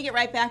 let me get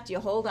right back to you.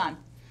 Hold on.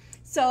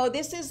 So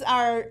this is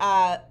our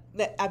a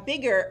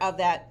bigger of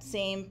that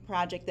same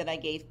project that I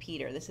gave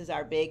Peter. This is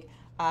our big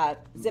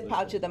zip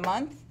pouch of the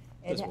month.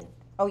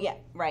 Oh yeah,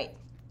 right.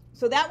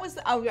 So that was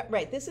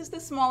right. This is the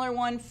smaller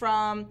one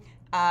from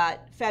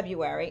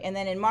February, and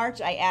then in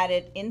March I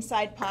added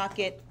inside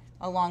pocket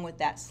along with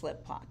that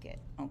slip pocket.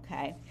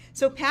 Okay.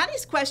 So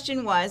Patty's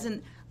question was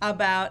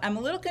I'm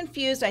a little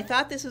confused. I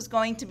thought this was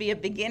going to be a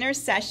beginner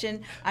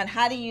session on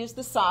how to use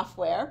the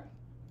software.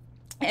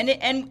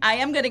 And I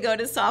am going to go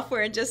to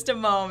software in just a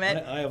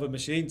moment. I have a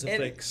machine to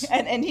fix.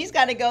 And he's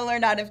got to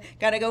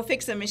go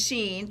fix a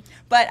machine.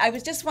 But I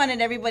just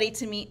wanted everybody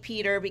to meet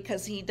Peter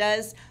because he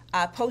does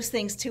post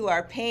things to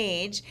our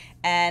page,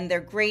 and they're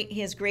great.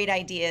 He has great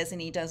ideas,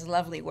 and he does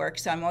lovely work.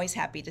 So I'm always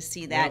happy to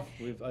see that.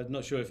 I'm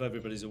not sure if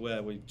everybody's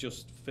aware, we've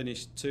just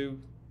finished 2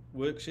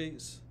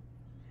 worksheets.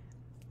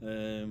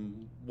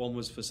 One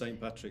was for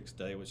St. Patrick's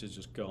Day, which is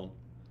just gone,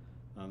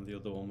 and the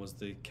other one was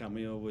the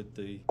cameo with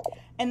the.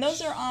 And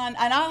those are on,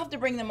 and I'll have to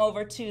bring them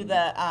over to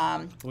the.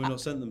 We've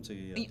not sent them to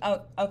you yet.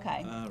 Oh,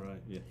 okay. Ah,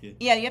 right. Yeah.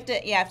 Yeah, you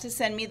have to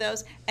send me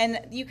those, and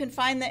you can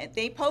find that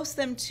they post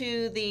them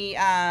to the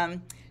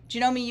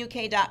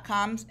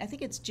JanomeUK.com. I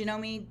think it's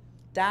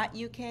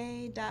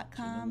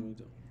Janome.UK.com.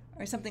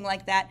 Or something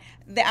like that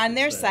on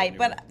their site,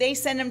 anyway. But they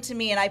send them to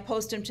me, and I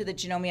post them to the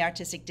Janome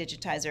Artistic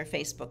Digitizer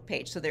Facebook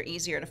page, so they're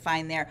easier to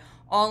find there,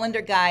 all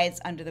under guides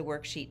under the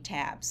worksheet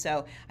tab.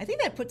 So I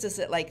think that puts us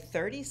at like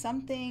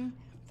 30-something,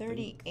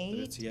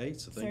 38?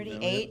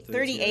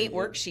 38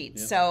 worksheets.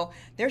 Yeah. So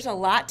there's a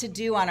lot to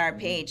do on our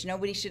page.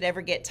 Nobody should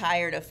ever get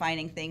tired of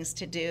finding things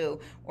to do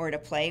or to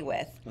play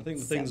with. I think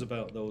the things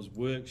about those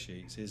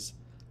worksheets is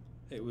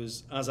it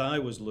was, as I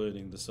was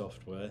learning the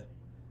software,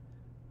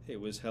 it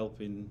was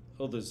helping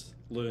others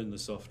learn the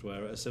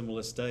software at a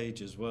similar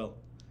stage as well.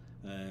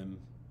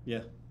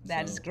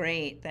 That is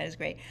great. That is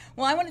great.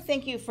 Well, I want to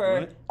thank you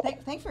for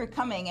thanks for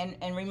coming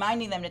and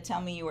reminding them to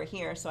tell me you were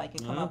here so I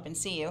could come up and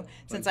see you.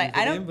 Since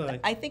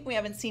I think we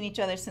haven't seen each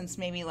other since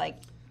maybe like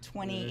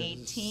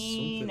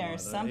 2018 or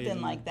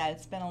something like that.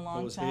 It's been a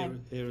long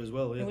time. Here as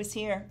well, yeah. It was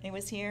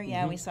here.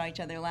 Yeah, we saw each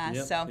other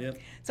last. Yep.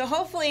 So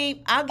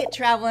hopefully I'll get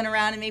traveling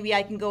around and maybe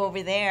I can go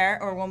over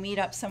there, or we'll meet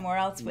up somewhere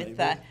else with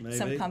maybe.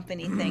 some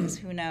company things.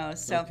 Who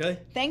knows? So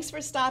thanks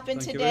for stopping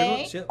Thank today. You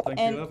very much. Yep, thank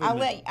and you for having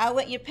me. I'll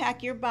let you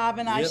pack your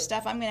bobbinage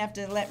stuff. I'm gonna have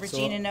to let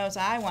Regina know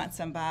I want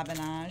some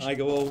bobbinage. I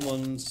go home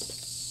on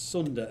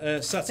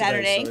Saturday.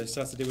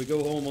 Saturday. We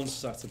go home on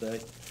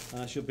Saturday.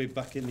 I should be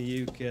back in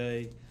the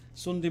UK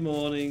Sunday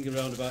morning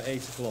around about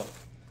 8 o'clock,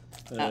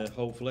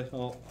 hopefully,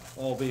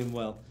 all being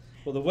well.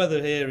 But the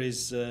weather here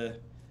is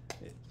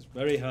it's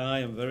very high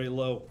and very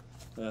low.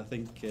 I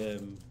think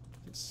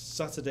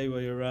Saturday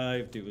we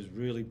arrived, it was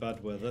really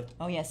bad weather.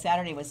 Oh yeah,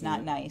 Saturday was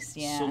not nice.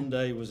 Yeah.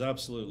 Sunday was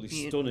absolutely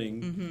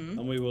stunning,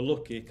 and we were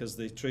lucky because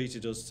they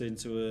treated us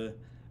into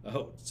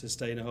to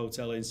stay in a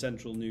hotel in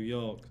central New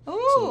York. Ooh.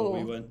 So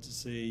we went to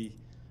see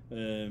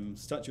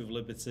Statue of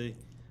Liberty,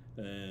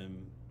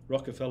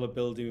 Rockefeller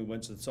Building. We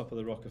went to the top of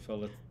the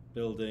Rockefeller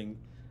Building,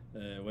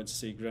 went to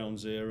see Ground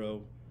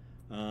Zero,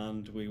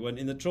 and we went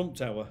in the Trump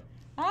Tower.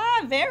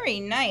 Ah, very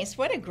nice.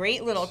 What a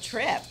great little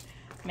trip.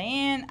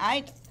 Man,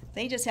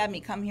 they just had me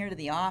come here to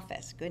the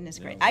office. Goodness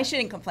gracious. I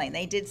shouldn't complain.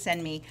 They did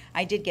send me,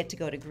 I did get to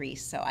go to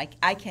Greece, so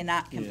I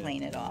cannot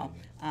complain at all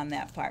on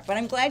that part. But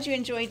I'm glad you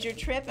enjoyed your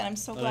trip, and I'm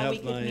so glad we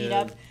could meet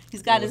up.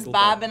 He's got his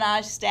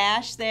bobbinage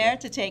stash there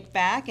to take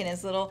back, and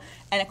his little,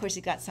 and of course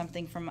he got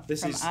something from us.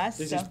 This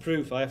is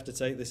proof. I have to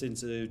take this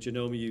into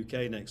Janome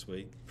UK next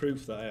week.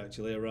 Proof that I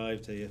actually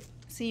arrived here.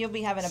 So you'll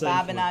be having a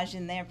bobbinage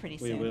in there pretty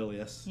soon. We will,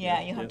 yes. Yeah,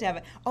 you'll have to have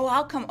it. Oh,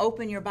 I'll come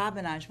open your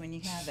bobbinage when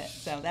you have it.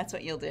 So that's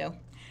what you'll do.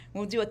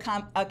 We'll do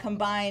a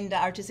combined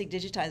Artistic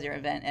Digitizer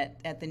event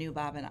at the new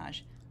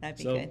bobbinage. That'd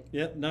be good.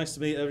 Yeah, nice to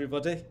meet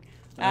everybody.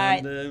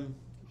 And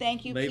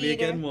thank you, maybe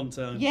Peter. Again one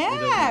time.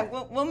 Yeah,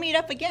 we'll meet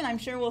up again. I'm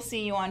sure we'll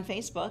see you on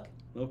Facebook.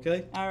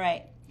 Okay. All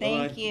right.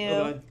 Thank you.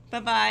 Bye-bye.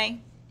 Bye-bye.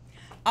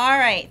 All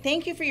right.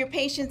 Thank you for your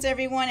patience,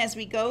 everyone, as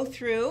we go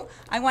through.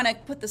 I want to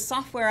put the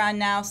software on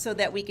now so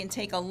that we can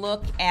take a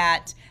look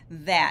at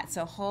that.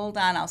 So hold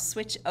on. I'll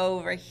switch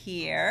over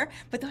here.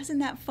 But wasn't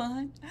that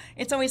fun?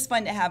 It's always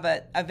fun to have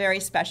a very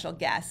special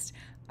guest.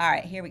 All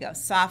right. Here we go.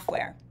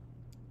 Software.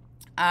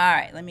 All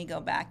right. Let me go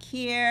back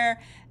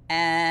here.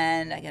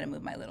 And I got to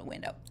move my little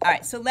window. All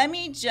right, so let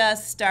me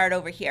just start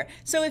over here.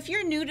 So if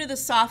you're new to the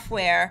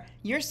software,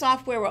 your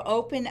software will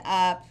open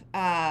up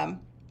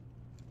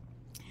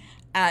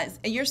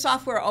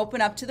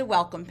to the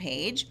welcome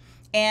page.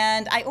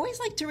 And I always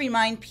like to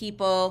remind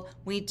people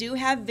we do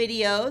have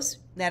videos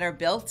that are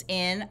built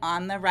in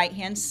on the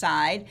right-hand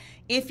side.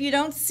 If you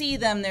don't see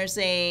them, there's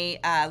a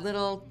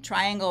little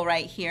triangle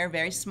right here,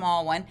 very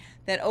small one,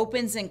 that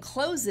opens and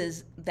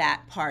closes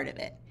that part of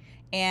it.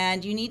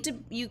 And you need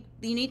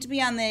to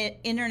be on the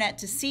internet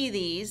to see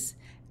these,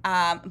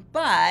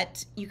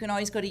 but you can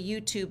always go to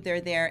YouTube. They're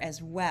there as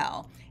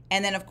well.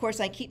 And then, of course,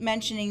 I keep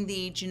mentioning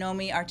the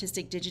Janome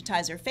Artistic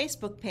Digitizer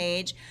Facebook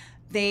page.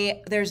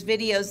 There's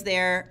videos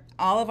there.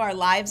 All of our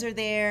lives are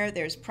there.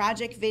 There's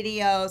project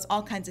videos,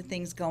 all kinds of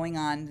things going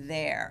on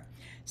there.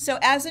 So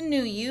as a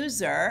new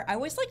user, I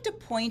always like to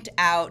point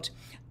out,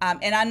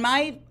 and on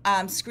my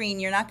screen,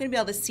 you're not going to be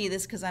able to see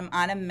this because I'm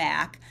on a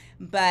Mac,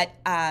 but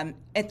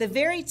at the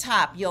very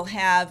top, you'll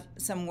have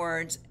some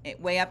words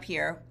way up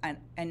here,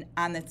 and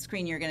on the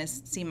screen, you're going to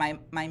see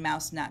my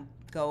mouse not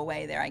go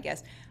away there, I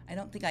guess. I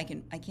don't think I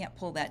can't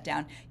pull that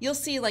down. You'll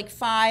see like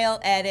File,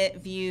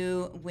 Edit,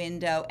 View,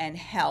 Window, and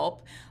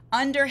Help.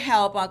 Under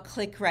Help, I'll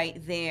click right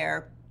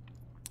there,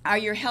 are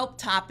your help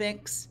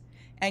topics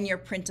and your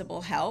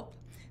printable help.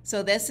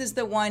 So this is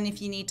the one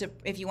if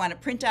you want to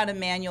print out a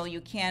manual,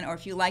 you can, or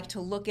if you like to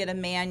look at a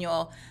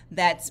manual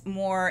that's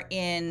more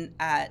in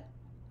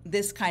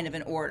this kind of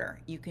an order,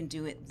 you can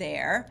do it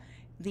there.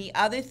 The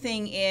other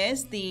thing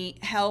is the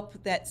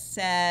help that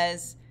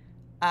says,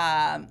 wait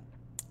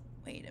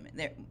a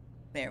minute,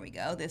 there we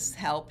go, this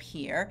help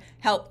here,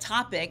 help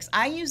topics.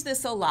 I use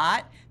this a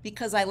lot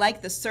because I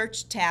like the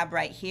search tab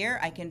right here.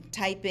 I can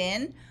type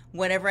in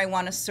whatever I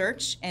want to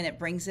search and it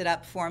brings it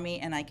up for me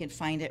and I can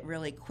find it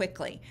really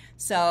quickly.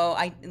 So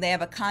they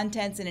have a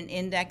contents and an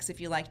index if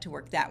you like to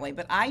work that way,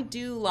 but I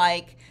do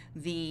like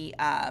the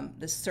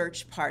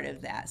search part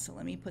of that. So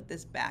let me put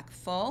this back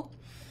full.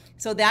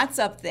 So that's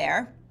up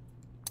there.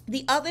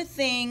 The other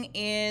thing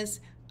is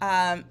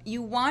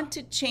you want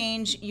to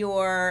change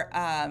your,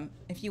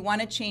 if you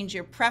want to change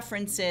your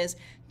preferences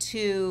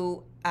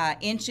to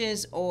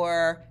inches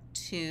or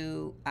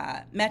to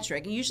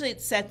metric. Usually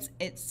it's set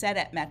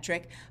at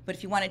metric, but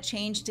if you want to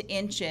change to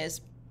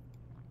inches,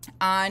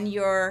 on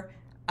your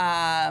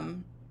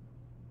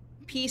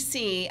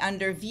PC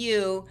under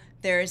View,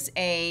 there's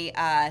a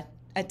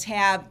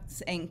tab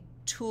saying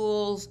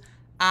Tools,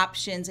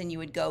 Options, and you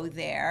would go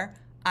there.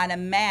 On a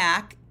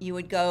Mac, you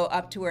would go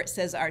up to where it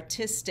says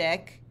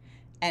Artistic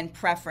and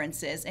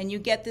Preferences, and you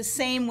get the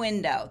same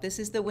window. This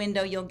is the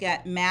window you'll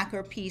get Mac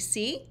or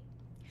PC.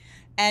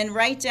 And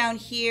right down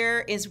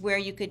here is where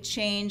you could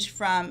change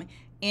from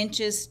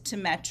inches to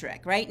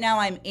metric. Right now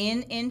I'm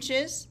in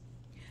inches,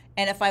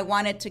 And if I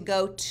wanted to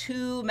go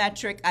to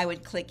metric, I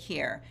would click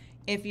here.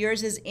 If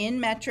yours is in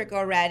metric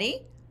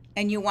already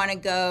and you want to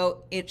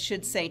go, it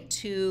should say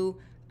to,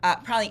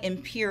 probably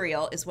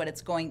imperial is what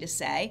it's going to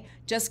say.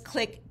 Just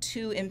click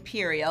to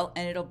imperial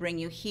and it'll bring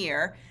you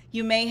here.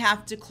 You may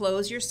have to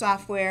close your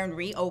software and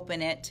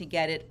reopen it to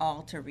get it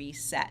all to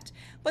reset.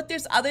 But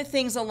there's other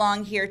things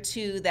along here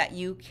too that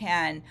you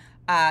can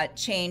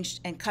change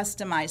and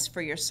customize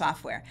for your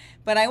software.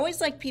 But I always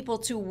like people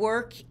to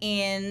work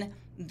in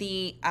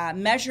the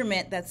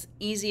measurement that's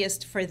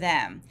easiest for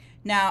them.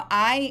 Now,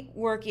 I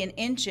work in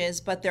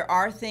inches, but there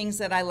are things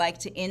that I like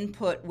to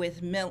input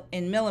with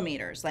in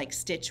millimeters, like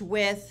stitch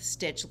width,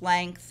 stitch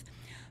length,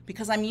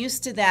 because I'm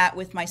used to that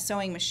with my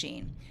sewing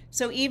machine.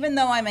 So even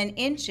though I'm in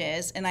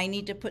inches and I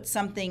need to put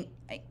something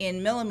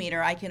in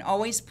millimeter, I can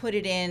always put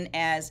it in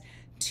as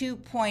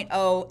 2.0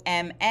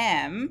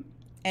 mm,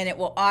 and it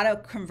will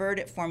auto-convert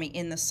it for me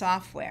in the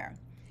software.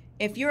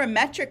 If you're a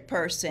metric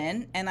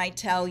person and I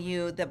tell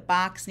you the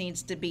box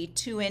needs to be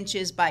 2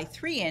 inches by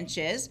 3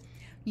 inches,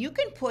 you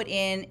can put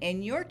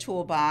in your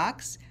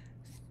toolbox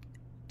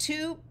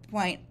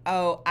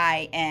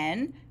 2.0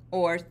 IN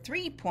or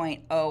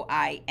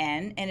 3.0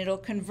 IN, and it'll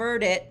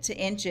convert it to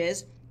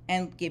inches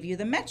and give you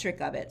the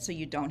metric of it, so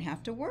you don't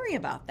have to worry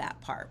about that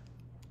part.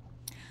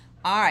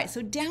 All right,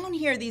 so down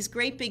here, these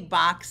great big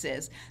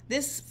boxes,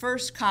 this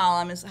first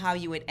column is how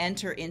you would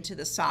enter into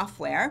the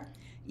software.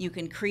 You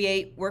can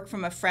work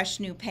from a fresh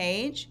new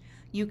page.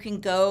 You can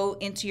go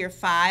into your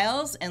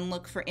files and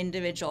look for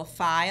individual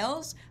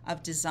files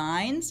of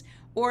designs,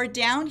 or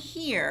down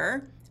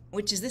here,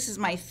 this is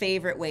my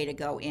favorite way to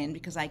go in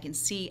because I can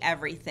see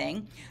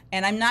everything.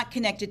 And I'm not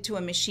connected to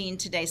a machine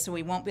today, so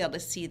we won't be able to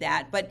see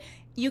that. But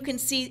you can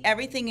see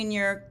everything in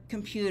your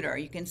computer.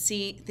 You can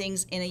see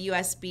things in a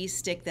USB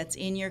stick that's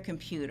in your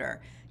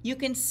computer. You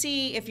can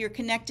see if you're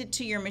connected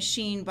to your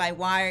machine by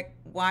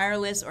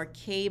wireless or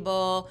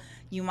cable,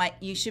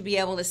 you should be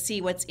able to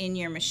see what's in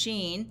your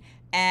machine.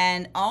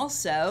 And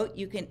also,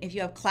 if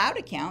you have cloud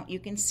account, you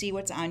can see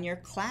what's on your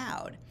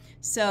cloud.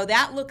 So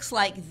that looks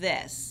like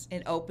this.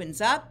 It opens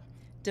up.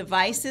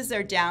 Devices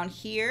are down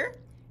here.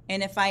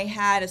 And if I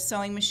had a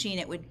sewing machine,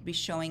 it would be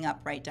showing up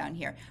right down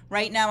here.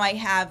 Right now I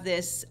have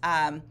this,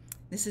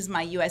 this is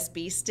my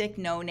USB stick,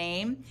 no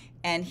name.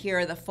 And here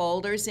are the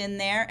folders in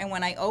there. And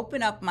when I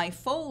open up my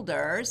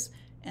folders,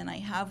 and I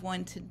have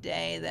one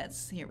today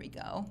here we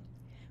go.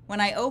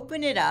 When I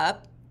open it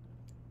up,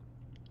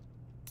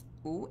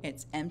 ooh,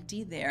 it's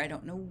empty there. I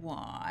don't know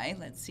why.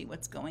 Let's see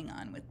what's going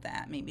on with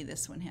that. Maybe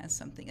this one has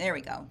something. There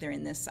we go. They're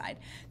in this side.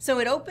 So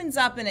it opens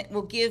up and it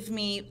will give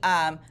me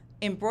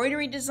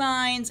embroidery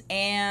designs,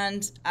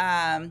 and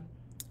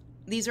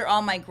these are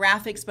all my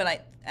graphics,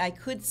 but I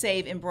could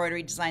save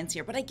embroidery designs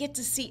here, but I get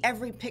to see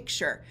every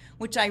picture,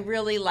 which I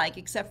really like,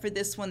 except for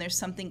this one. There's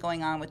something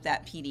going on with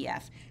that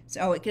PDF.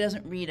 So it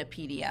doesn't read a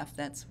PDF.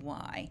 That's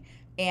why.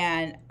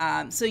 And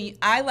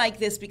I like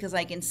this because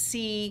I can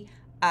see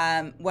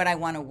what I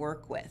want to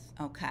work with,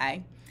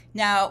 okay?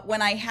 Now,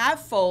 when I have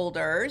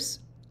folders,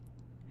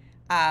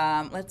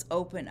 let's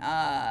open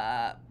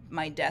up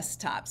my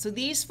desktop. So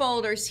these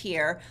folders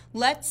here,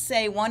 let's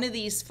say one of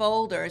these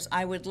folders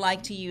I would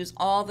like to use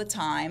all the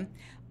time.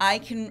 I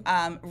can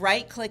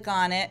right-click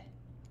on it,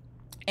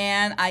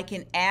 and I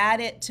can add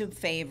it to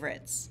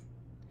favorites.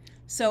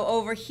 So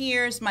over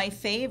here's my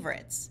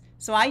favorites.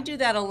 So I do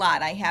that a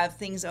lot. I have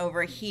things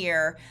over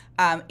here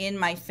in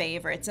my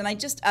favorites, and I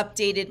just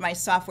updated my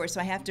software,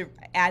 so I have to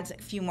add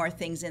a few more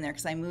things in there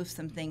because I moved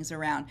some things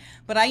around.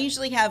 But I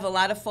usually have a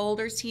lot of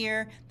folders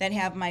here that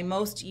have my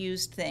most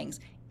used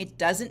things. It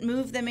doesn't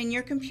move them in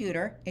your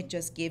computer. It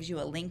just gives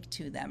you a link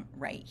to them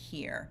right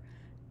here.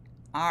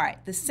 All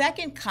right, the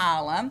second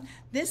column,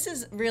 this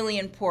is really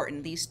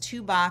important, these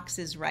two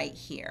boxes right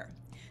here.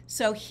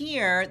 So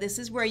here, this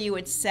is where you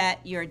would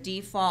set your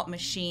default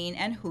machine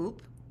and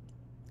hoop.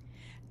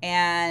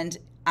 And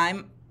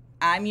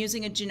I'm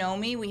using a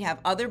Janome. We have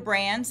other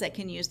brands that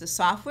can use the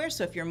software.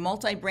 So if you're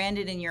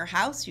multi-branded in your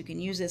house, you can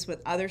use this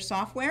with other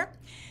software.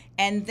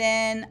 And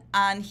then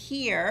on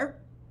here,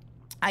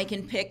 I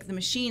can pick the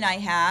machine I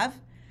have.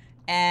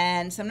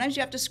 And sometimes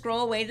you have to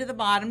scroll way to the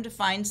bottom to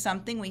find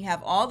something. We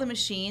have all the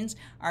machines,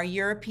 our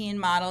European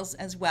models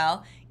as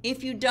well.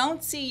 If you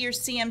don't see your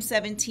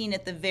CM17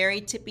 at the very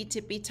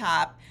tippy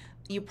top,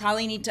 you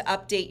probably need to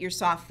update your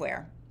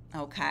software,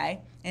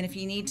 okay? And if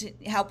you need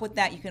help with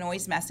that, you can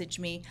always message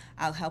me.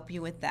 I'll help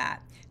you with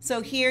that.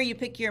 So here you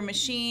pick your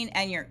machine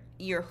and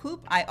your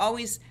hoop. I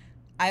always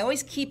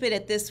keep it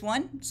at this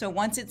one. So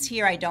once it's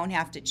here, I don't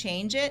have to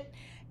change it.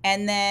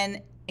 And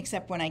then,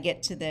 except when I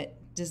get to the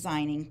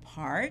designing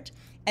part.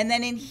 And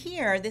then in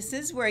here, this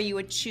is where you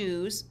would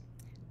choose,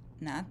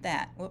 not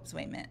that, whoops,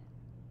 wait a minute.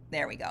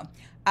 There we go.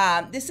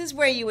 This is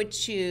where you would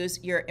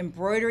choose your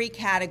embroidery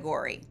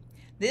category.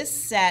 This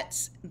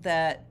sets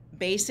the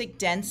basic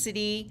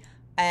density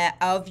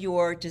of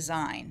your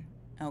design,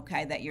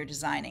 okay, that you're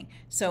designing.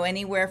 So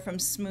anywhere from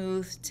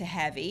smooth to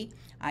heavy.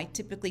 I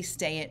typically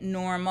stay at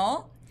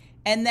normal.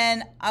 And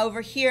then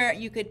over here,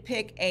 you could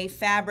pick a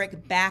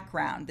fabric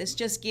background. This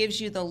just gives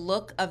you the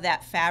look of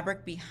that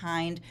fabric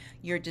behind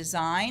your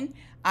design.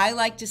 I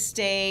like to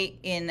stay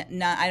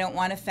in, I don't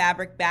want a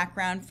fabric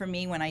background for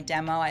me when I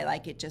demo. I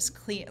like it just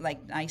clear,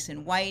 like nice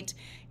and white.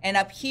 And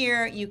up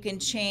here, you can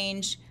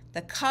change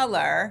the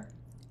color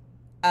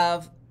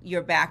of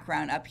your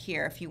background up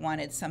here if you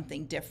wanted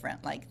something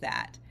different like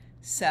that.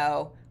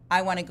 So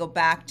I want to go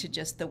back to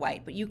just the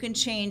white, but you can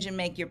change and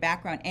make your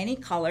background any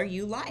color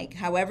you like,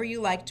 however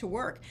you like to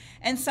work.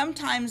 And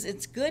sometimes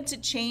it's good to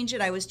change it.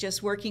 I was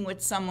just working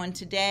with someone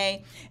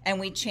today and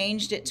we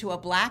changed it to a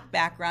black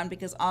background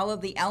because all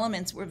of the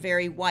elements were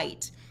very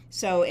white.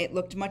 So it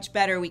looked much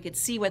better. We could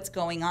see what's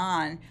going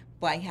on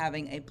by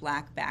having a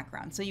black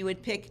background. So you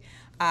would pick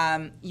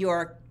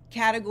your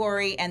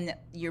category and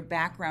your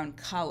background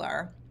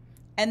color.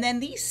 And then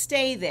these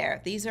stay there.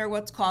 These are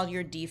what's called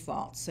your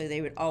defaults. So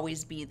they would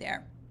always be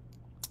there.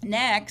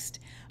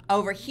 Next,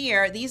 over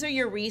here, these are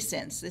your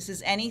recents. This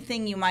is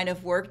anything you might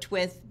have worked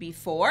with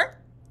before.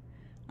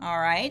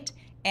 All right.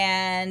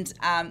 And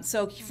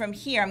so from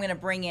here, I'm going to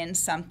bring in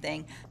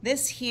something.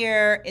 This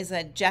here is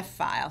a Jeff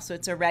file. So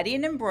it's already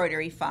an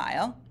embroidery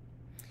file.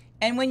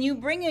 And when you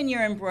bring in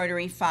your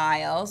embroidery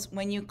files,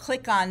 when you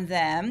click on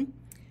them,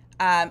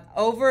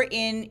 over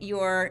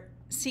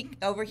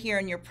here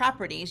in your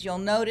properties, you'll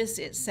notice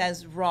it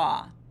says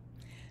raw.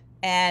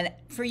 And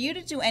for you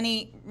to do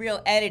any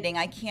real editing,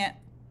 I can't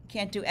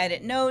do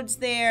edit nodes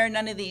there.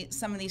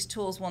 Some of these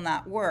tools will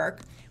not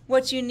work.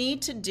 What you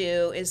need to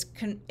do is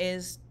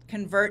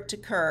convert to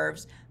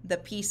curves the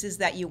pieces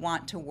that you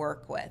want to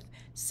work with.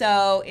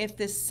 So if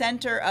the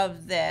center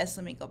of this,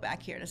 let me go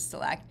back here to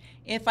select.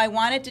 If I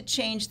wanted to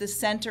change the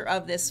center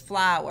of this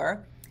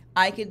flower,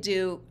 I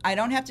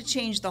don't have to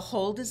change the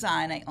whole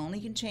design. I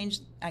can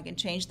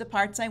change the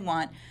parts I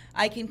want.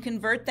 I can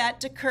convert that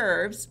to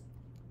curves,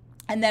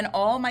 and then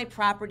all my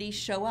properties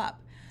show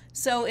up.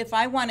 So if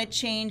I want to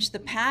change the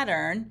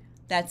pattern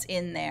that's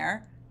in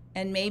there,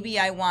 and maybe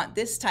I want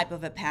this type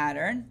of a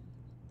pattern,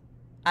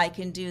 I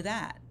can do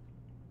that.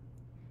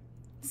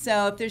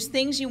 So if there's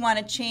things you want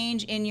to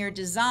change in your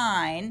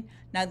design,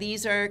 now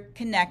these are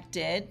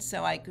connected,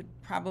 so I could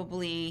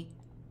probably,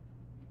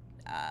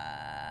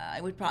 I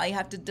would probably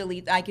have to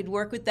delete. I could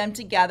work with them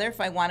together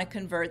if I want to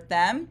convert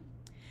them.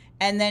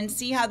 And then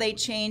see how they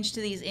change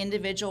to these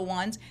individual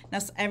ones. Now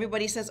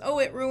everybody says, oh,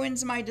 it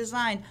ruins my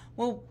design.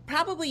 Well,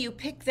 probably you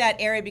pick that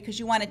area because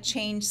you want to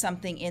change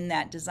something in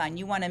that design.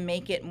 You want to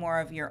make it more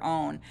of your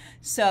own.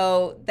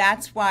 So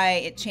that's why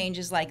it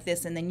changes like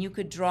this, and then you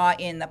could draw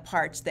in the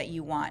parts that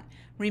you want.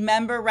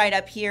 Remember right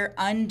up here,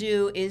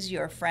 undo is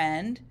your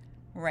friend,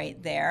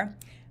 right there.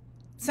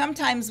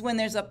 Sometimes when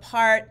there's a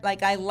part,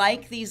 like I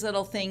like these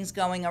little things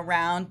going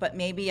around, but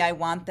maybe I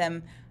want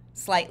them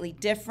slightly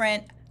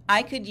different,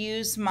 I could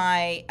use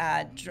my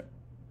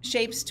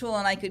shapes tool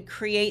and I could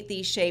create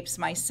these shapes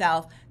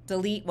myself,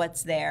 delete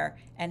what's there,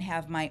 and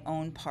have my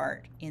own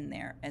part in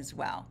there as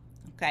well.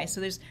 Okay, so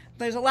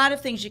there's a lot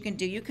of things you can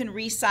do. You can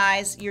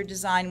resize your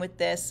design with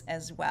this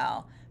as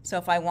well. So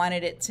if I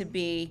wanted it to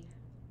be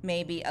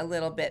maybe a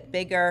little bit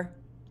bigger,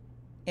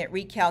 it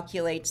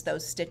recalculates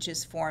those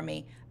stitches for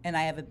me and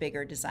I have a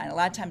bigger design. A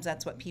lot of times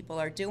that's what people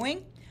are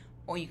doing.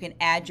 Or you can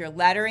add your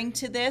lettering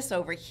to this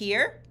over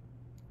here.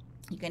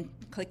 You can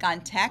click on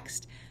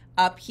text.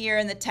 Up here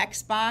in the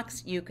text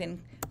box, you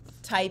can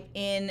type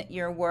in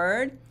your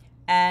word.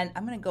 And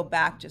I'm going to go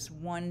back just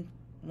one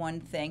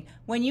thing.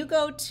 When you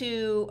go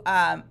to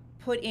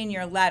put in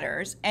your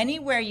letters,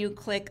 anywhere you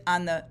click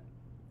on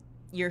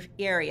your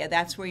area,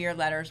 that's where your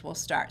letters will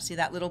start. See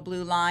that little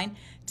blue line?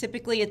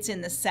 Typically it's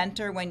in the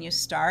center when you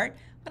start,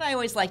 but I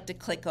always like to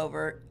click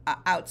over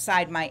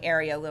outside my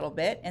area a little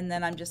bit, and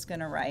then I'm just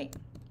going to write.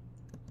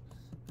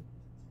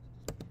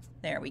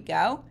 There we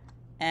go.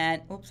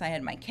 And oops, I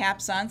had my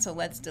caps on, so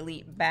let's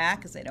delete back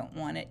because I don't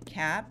want it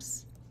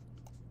caps.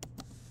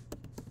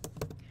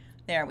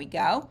 There we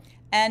go.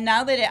 And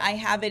now that I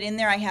have it in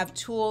there, I have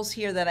tools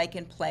here that I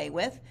can play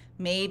with.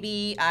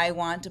 Maybe I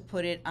want to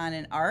put it on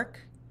an arc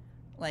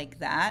like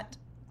that,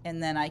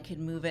 and then I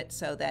can move it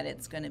so that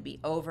it's going to be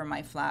over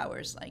my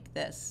flowers like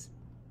this.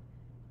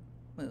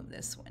 Move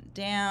this one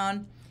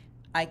down.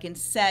 I can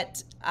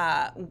set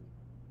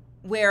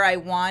where I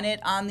want it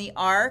on the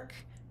arc.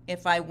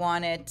 If I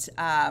want it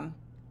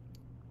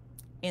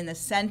in the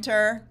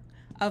center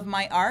of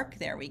my arc,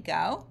 there we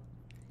go.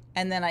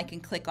 And then I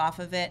can click off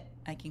of it.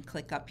 I can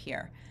click up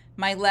here.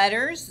 My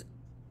letters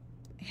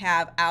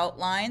have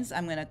outlines.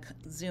 I'm going to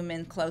zoom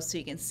in close so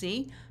you can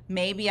see.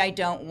 Maybe I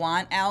don't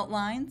want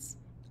outlines.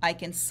 I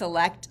can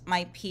select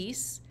my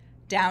piece.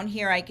 Down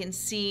here I can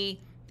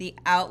see the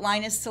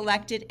outline is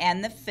selected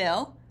and the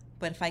fill,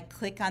 but if I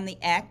click on the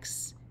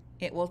X,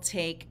 it will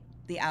take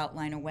the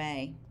outline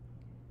away.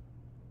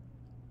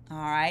 All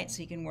right,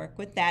 so you can work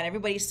with that.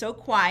 Everybody's so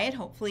quiet.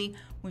 Hopefully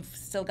we've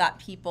still got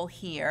people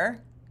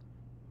here.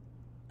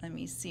 Let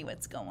me see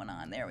what's going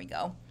on. There we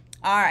go.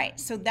 All right,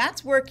 so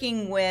that's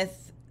working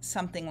with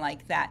something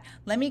like that.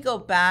 Let me go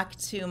back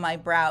to my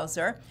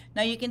browser.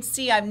 Now you can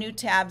see I have new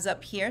tabs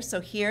up here.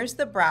 So here's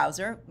the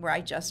browser where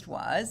I just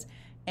was.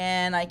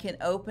 And I can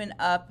open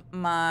up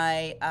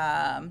my,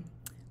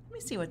 let me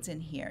see what's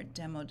in here.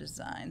 Demo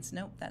designs.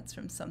 Nope, that's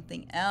from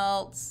something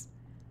else.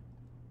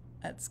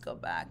 Let's go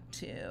back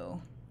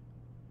to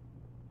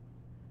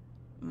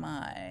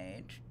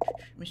my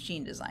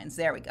machine designs.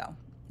 There we go.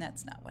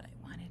 That's not what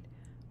I wanted.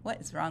 What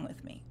is wrong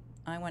with me?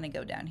 I want to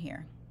go down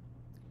here.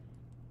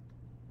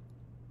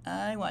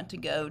 I want to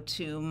go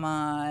to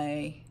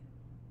my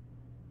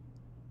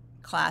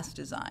class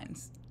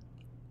designs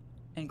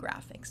and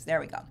graphics. There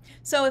we go.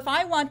 So if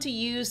I want to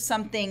use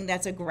something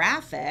that's a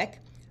graphic,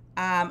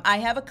 I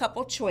have a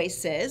couple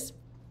choices.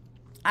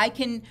 I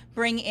can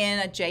bring in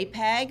a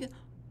JPEG,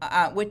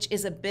 which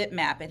is a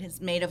bitmap. It is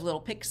made of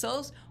little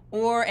pixels,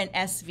 or an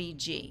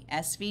SVG.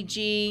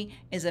 SVG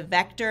is a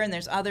vector, and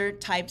there's other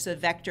types of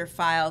vector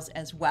files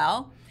as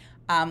well.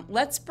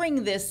 Let's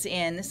bring this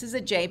in. This is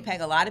a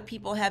JPEG. A lot of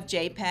people have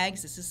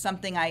JPEGs. This is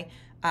something I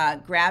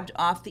grabbed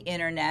off the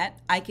internet.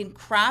 I can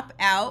crop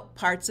out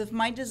parts of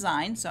my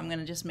design, so I'm going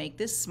to just make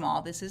this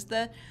small. This is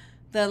the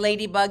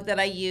ladybug that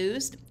I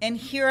used, and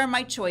here are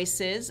my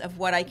choices of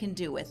what I can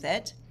do with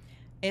it.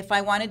 If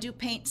I want to do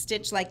paint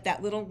stitch like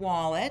that little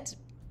wallet,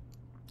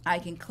 I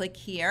can click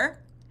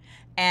here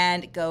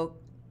and go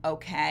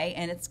OK,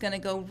 and it's going to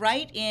go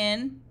right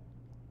in,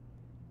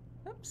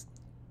 oops,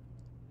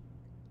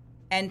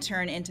 and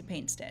turn into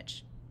paint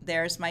stitch.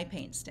 There's my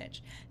paint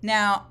stitch.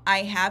 Now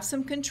I have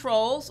some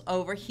controls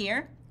over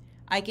here.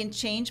 I can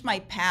change my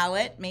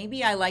palette.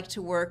 Maybe I like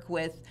to work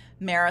with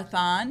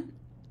Marathon,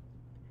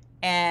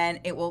 and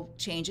it will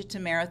change it to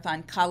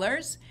Marathon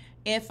colors.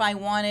 If I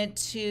wanted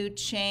to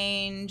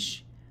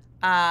change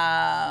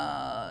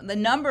the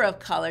number of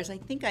colors, I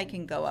think I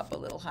can go up a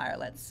little higher.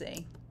 Let's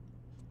see.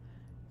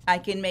 I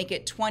can make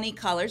it 20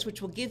 colors,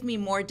 which will give me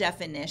more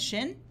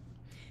definition.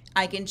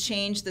 I can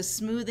change the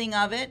smoothing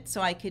of it,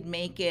 so I could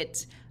make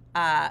it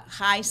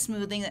high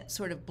smoothing that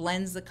sort of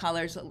blends the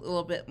colors a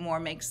little bit more,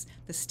 makes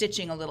the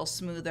stitching a little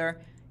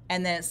smoother.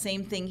 And then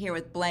same thing here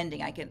with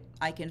blending.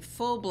 I can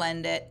full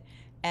blend it,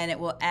 and it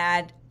will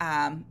add,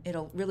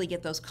 it'll really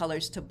get those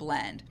colors to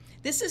blend.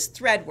 This is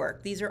thread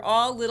work. These are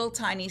all little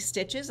tiny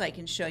stitches. I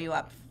can show you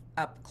up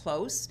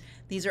close.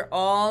 These are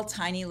all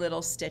tiny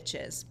little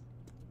stitches.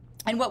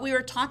 And what we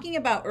were talking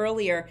about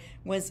earlier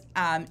was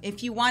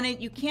if you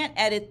wanted, you can't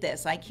edit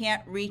this. I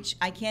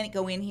can't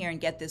go in here and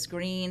get this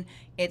green.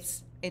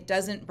 It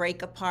doesn't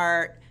break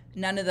apart,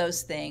 none of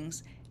those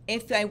things.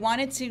 If I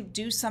wanted to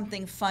do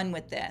something fun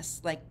with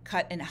this, like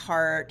cut a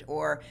heart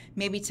or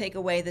maybe take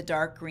away the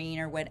dark green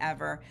or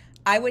whatever,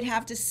 I would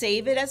have to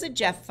save it as a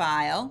JEF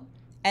file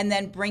and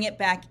then bring it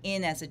back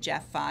in as a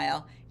JEF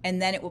file,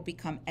 and then it will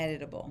become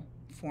editable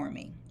for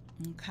me,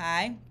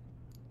 okay?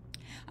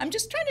 I'm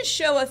just trying to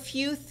show a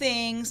few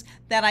things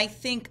that I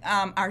think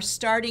our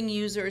starting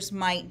users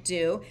might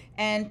do.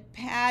 And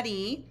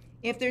Patty,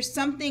 if there's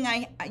something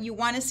you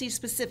want to see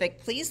specific,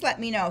 please let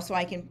me know so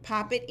I can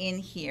pop it in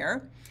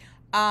here.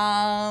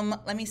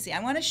 Let me see. I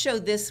want to show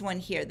this one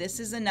here. This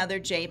is another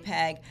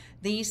JPEG.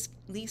 These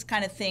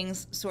kind of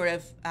things sort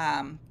of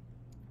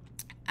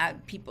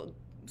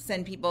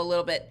send people a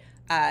little bit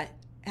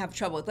have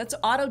trouble with. Let's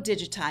auto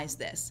digitize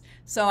this.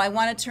 So I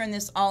want to turn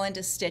this all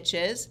into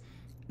stitches.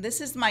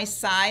 This is my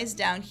size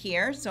down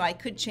here, so I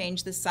could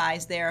change the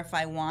size there if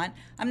I want.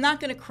 I'm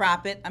not going to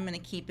crop it. I'm going to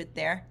keep it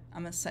there.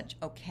 I'm going to search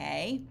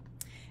OK.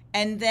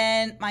 And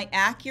then my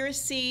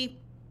accuracy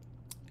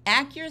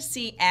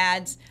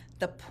adds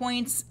the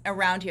points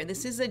around here.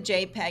 This is a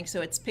JPEG, so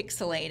it's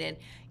pixelated.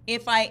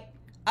 If I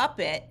up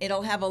it,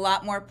 it'll have a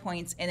lot more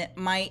points, and it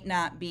might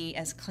not be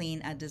as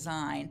clean a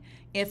design.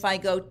 If I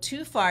go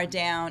too far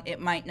down,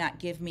 it might not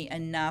give me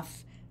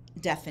enough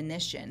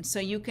definition. So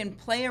you can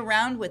play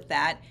around with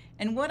that.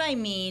 And what I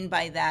mean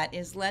by that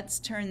is, let's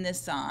turn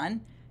this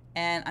on,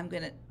 and I'm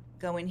going to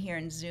go in here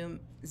and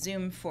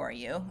zoom for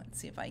you. Let's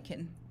see if I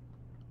can.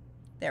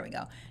 There we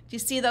go. Do you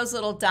see those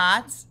little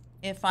dots?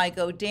 If I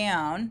go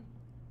down,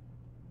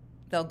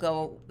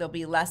 there'll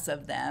be less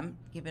of them.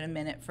 Give it a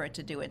minute for it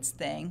to do its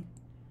thing.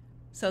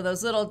 So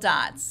those little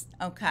dots,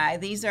 okay,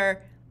 these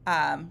are,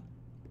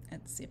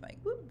 let's see if I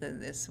go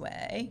this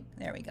way.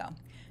 There we go.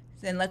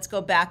 Then let's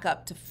go back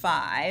up to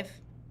 5.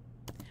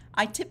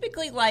 I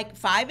typically like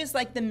 5 is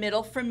like the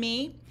middle for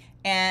me,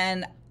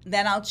 and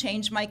then I'll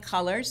change my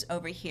colors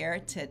over here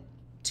to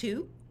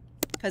 2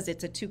 because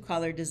it's a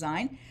 2-color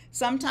design.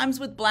 Sometimes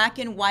with black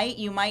and white,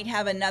 you might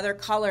have another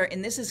color,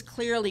 and this is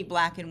clearly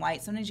black and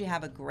white. Sometimes you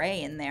have a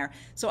gray in there.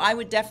 So I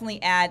would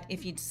definitely add,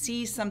 if you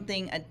see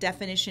something, a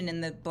definition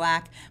in the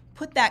black,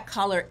 put that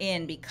color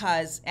in,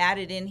 because add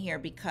it in here,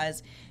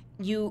 because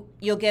you'll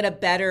get a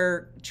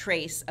better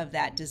trace of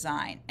that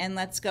design. And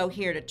let's go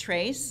here to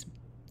trace,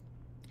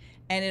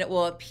 and it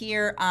will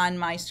appear on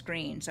my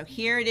screen. So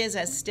here it is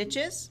as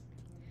stitches.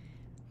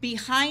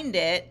 Behind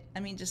it,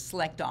 let me just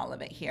select all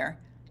of it here.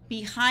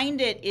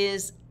 Behind it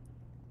is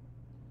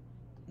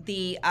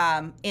the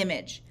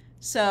image.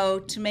 So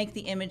to make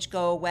the image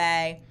go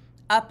away,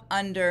 up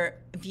under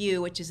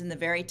View, which is in the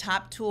very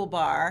top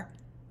toolbar,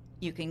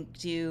 you can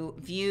do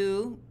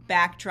View,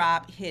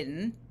 Backdrop,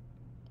 Hidden,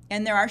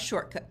 and there are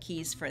shortcut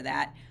keys for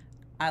that.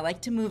 I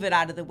like to move it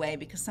out of the way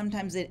because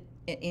sometimes it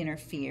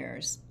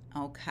interferes.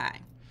 Okay.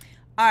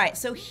 All right,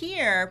 so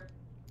here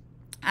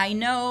I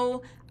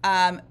know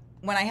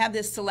when I have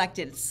this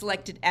selected, it's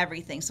selected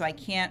everything, so I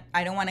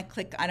don't want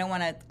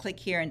to click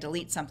here and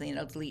delete something.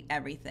 It'll delete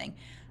everything.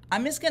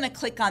 I'm just going to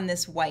click on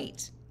this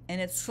white, and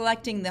it's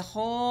selecting the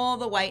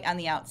white on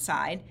the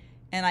outside,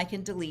 and I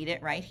can delete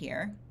it right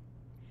here.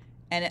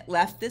 And it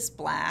left this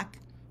black,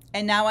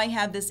 and now I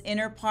have this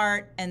inner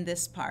part and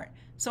this part.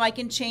 So I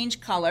can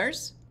change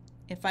colors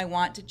if I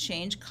want to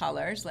change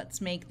colors.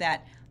 Let's make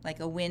that like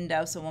a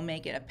window, so we'll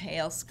make it a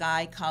pale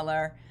sky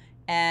color,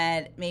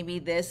 and maybe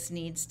this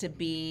needs to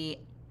be,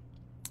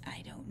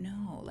 I don't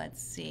know,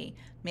 let's see,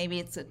 maybe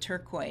it's a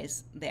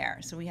turquoise there.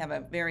 So we have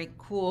a very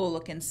cool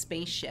looking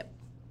spaceship.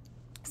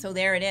 So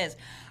there it is.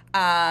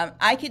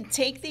 I could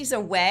take these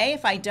away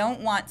if I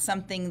don't want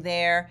something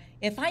there.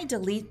 If I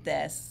delete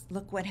this,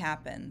 look what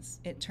happens.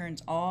 It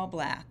turns all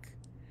black.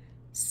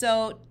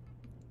 So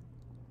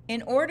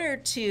in order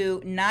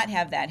to not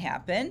have that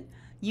happen,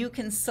 you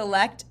can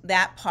select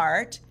that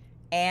part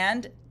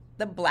and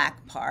the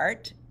black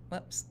part.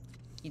 Whoops.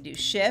 You do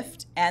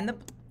Shift and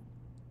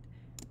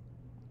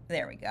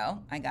there we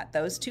go. I got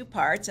those two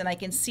parts, and I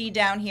can see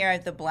down here I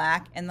have the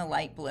black and the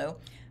light blue.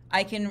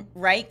 I can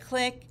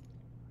right-click,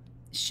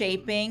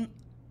 Shaping,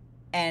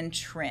 and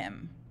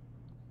Trim.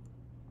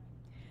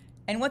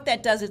 And what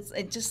that does is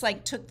it just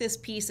like took this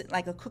piece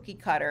like a cookie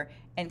cutter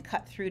and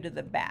cut through to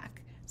the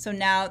back. So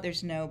now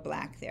there's no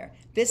black there.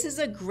 This is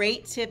a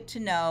great tip to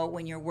know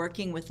when you're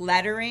working with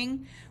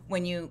lettering,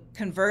 when you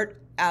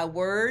convert a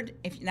word,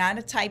 if not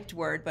a typed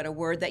word, but a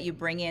word that you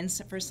bring in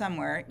for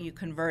somewhere, you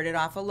convert it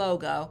off a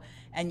logo,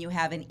 and you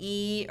have an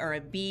E or a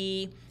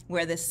B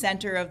where the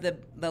center of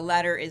the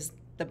letter is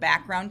the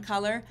background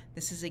color.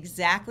 This is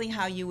exactly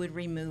how you would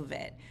remove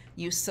it.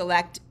 You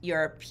select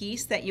your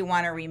piece that you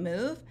want to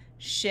remove,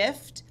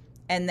 Shift,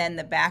 and then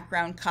the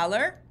background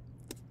color,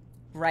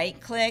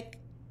 right-click,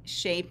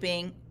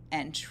 Shaping,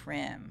 and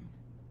Trim.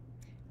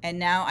 And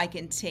now I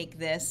can take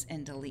this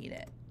and delete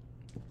it.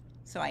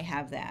 So I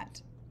have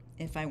that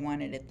if I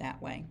wanted it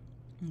that way.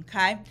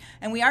 Okay,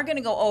 and we are going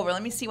to go over.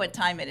 Let me see what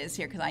time it is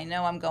here because I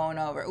know I'm going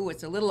over. Ooh,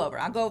 it's a little over.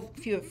 I'll go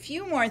a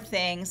few more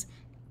things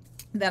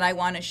that I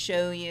want to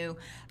show you.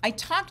 I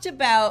talked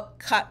about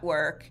cut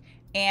work,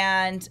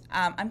 and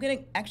I'm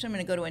going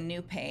to go to a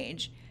new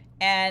page,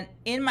 and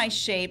in my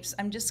shapes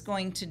I'm just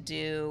going to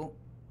do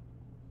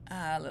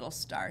a little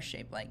star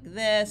shape like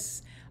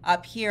this.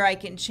 Up here I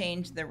can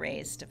change the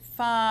raise to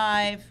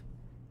 5,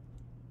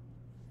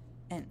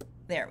 and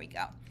there we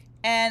go.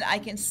 And I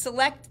can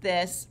select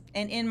this,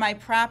 and in my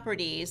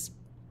properties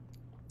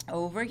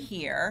over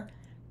here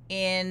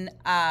in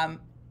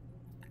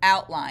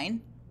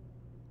outline,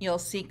 you'll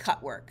see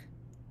cut work.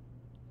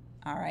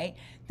 All right,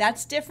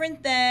 that's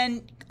different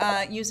than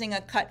using a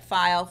cut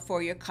file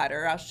for your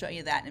cutter. I'll show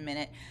you that in a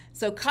minute.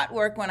 So cut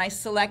work, when I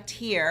select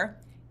here,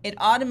 it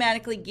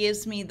automatically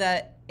gives me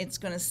it's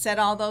going to set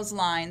all those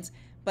lines,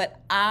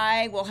 but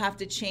I will have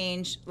to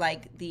change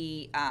like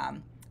the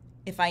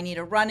if I need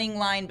a running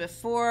line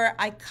before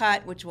I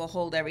cut, which will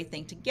hold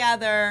everything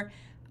together,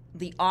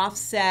 the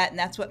offset, and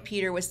that's what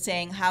Peter was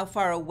saying, how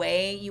far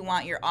away you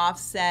want your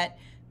offset.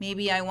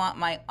 Maybe I want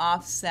my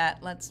offset,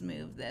 let's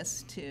move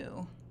this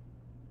to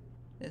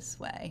this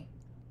way.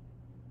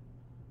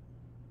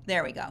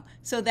 There we go.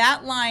 So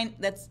that line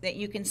that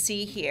you can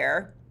see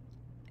here,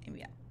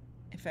 maybe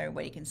if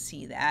everybody can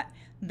see that,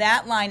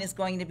 that line is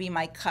going to be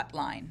my cut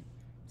line.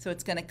 So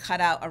it's going to cut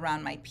out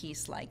around my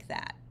piece like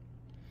that.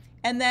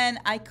 And then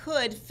I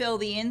could fill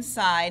the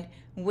inside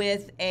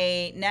with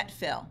a net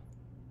fill.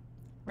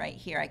 Right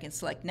here I can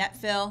select net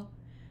fill,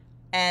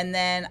 and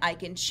then I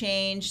can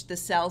change the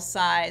cell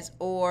size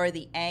or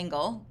the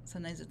angle.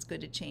 Sometimes it's good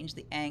to change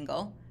the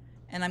angle.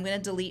 And I'm going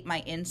to delete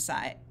my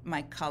inside,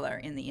 my color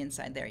in the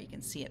inside there. You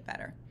can see it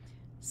better.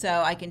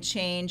 So I can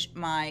change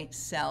my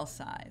cell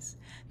size.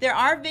 There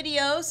are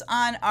videos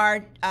on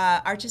our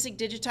Artistic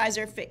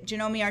Digitizer,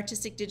 Janome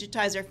Artistic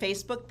Digitizer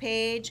Facebook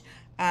page.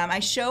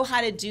 I show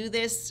how to do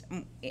this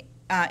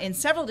in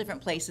several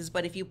different places,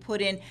 but if you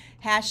put in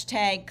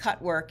hashtag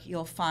cutwork,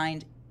 you'll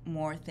find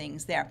more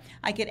things there.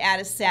 I could add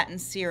a satin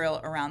serial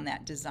around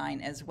that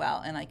design as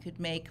well, and I could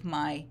make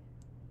my,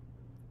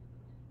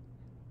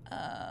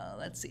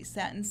 let's see,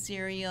 satin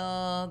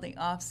serial, the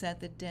offset,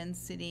 the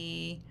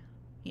density,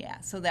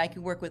 yeah, so that I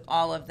could work with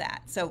all of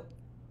that. So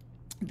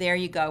there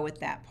you go with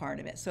that part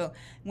of it. So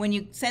when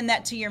you send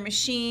that to your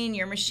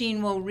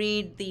machine will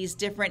read these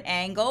different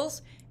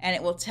angles, and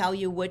it will tell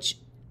you which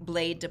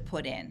blade to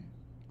put in.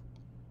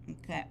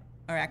 Okay,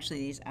 or actually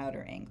these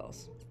outer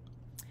angles.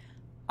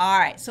 All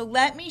right, so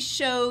let me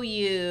show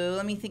you,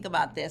 let me think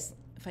about this.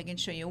 If I can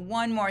show you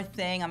one more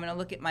thing, I'm going to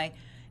look at my,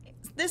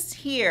 this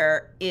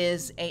here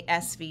is a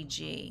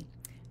SVG,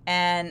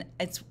 and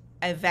it's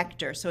a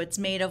vector, so it's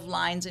made of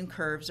lines and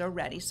curves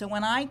already. So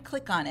when I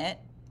click on it,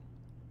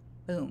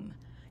 boom,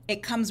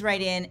 it comes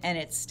right in and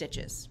it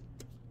stitches.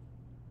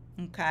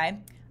 Okay,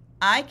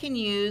 I can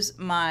use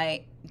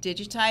my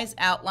Digitize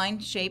Outline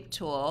Shape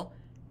tool,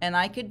 and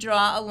I could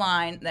draw a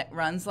line that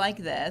runs like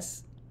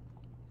this,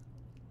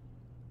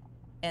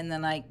 and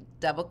then I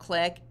double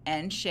click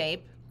and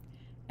shape,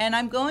 and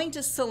I'm going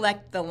to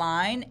select the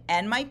line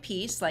and my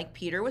piece like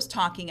Peter was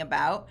talking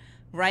about.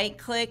 Right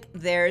click,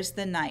 there's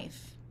the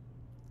knife,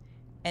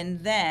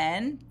 and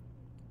then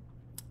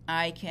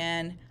I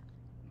can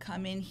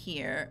come in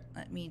here.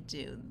 Let me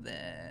do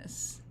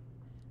this.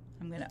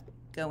 I'm going to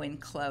go in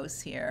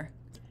close here.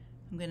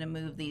 I'm going to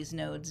move these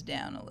nodes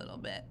down a little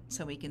bit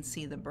so we can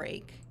see the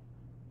break.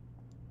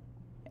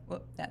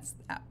 Whoop, that's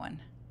that one.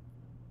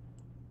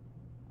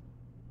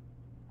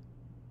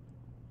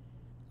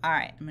 All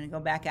right, I'm going to go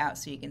back out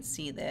so you can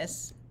see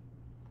this.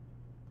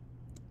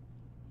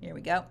 Here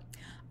we go.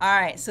 All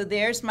right, so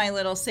there's my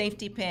little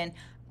safety pin.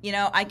 You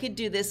know, I could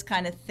do this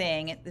kind of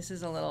thing. This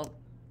is a little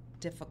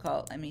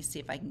difficult. Let me see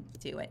if I can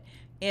do it.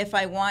 If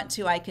I want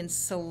to, I can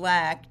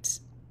select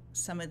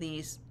some of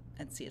these.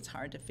 Let's see, it's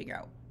hard to figure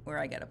out where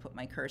I got to put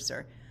my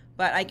cursor.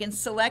 But I can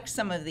select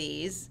some of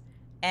these,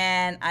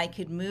 and I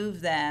could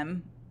move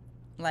them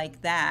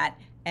like that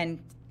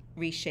and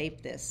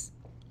reshape this.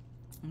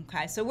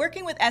 Okay, so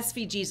working with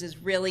SVGs is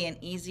really an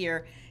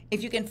easier,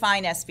 if you can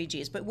find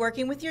SVGs, but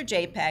working with your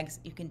JPEGs,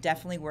 you can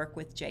definitely work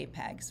with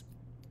JPEGs.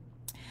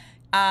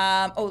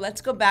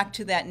 Let's go back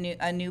to that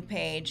new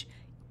page.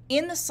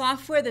 In the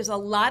software, there's a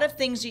lot of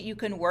things that you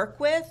can work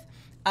with.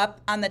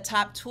 Up on the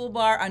top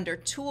toolbar under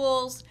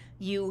Tools,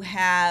 you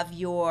have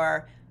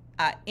your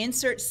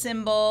insert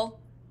symbol,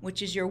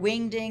 which is your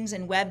wingdings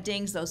and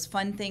webdings, those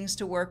fun things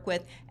to work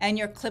with, and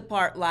your clip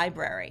art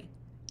library.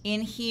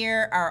 In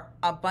here are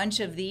a bunch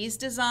of these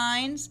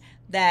designs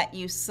that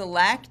you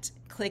select,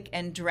 click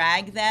and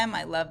drag them.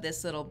 I love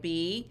this little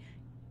bee.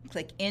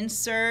 Click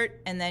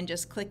Insert, and then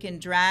just click and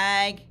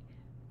drag.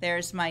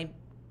 There's my,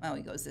 oh,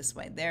 he goes this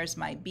way. There's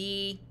my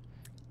bee,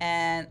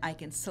 and I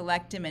can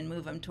select him and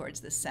move him towards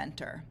the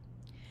center.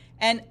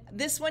 And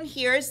this one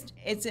here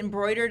it's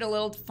embroidered a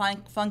little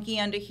funky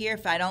under here.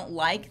 If I don't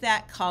like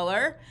that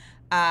color,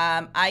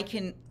 I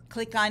can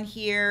click on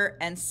here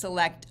and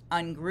select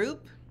Ungroup.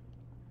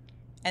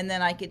 And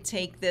then I could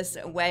take this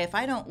away. If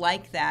I don't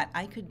like that,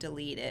 I could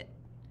delete it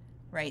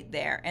right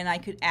there. And I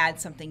could add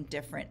something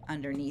different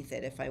underneath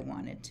it if I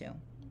wanted to.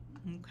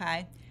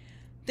 Okay.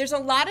 There's a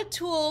lot of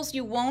tools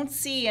you won't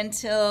see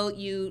until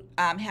you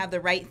have the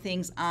right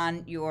things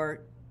on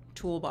your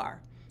toolbar,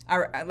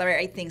 or the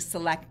right things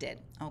selected.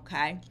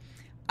 Okay.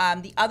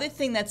 The other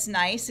thing that's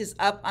nice is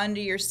up under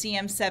your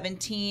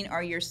CM17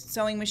 or your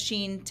sewing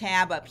machine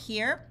tab up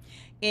here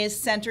is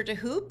Center to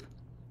Hoop,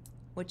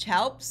 which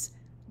helps.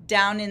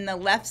 Down in the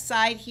left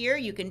side here,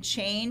 you can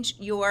change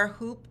your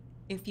hoop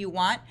if you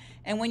want.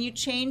 And when you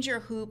change your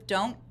hoop,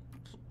 don't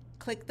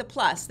click the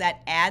plus.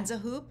 That adds a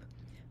hoop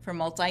for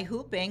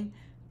multi-hooping.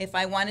 If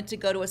I wanted to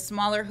go to a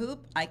smaller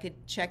hoop, I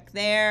could check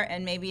there,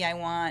 and maybe I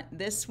want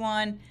this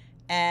one.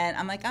 And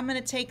I'm like, I'm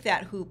going to take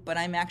that hoop, but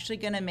I'm actually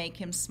going to make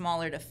him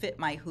smaller to fit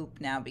my hoop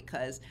now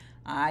because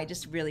I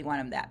just really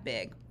want him that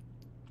big.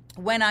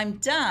 When I'm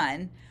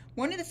done,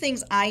 one of the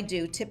things I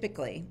do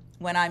typically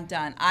when I'm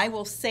done, I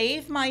will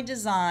save my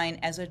design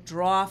as a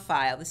draw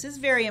file. This is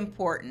very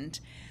important.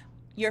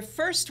 Your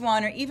first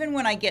one, or even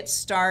when I get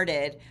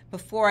started,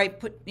 before I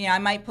put, I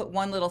might put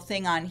one little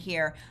thing on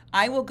here,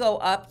 I will go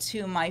up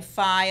to my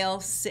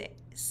file,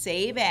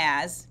 save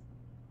as,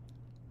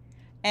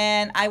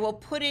 and I will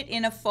put it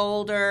in a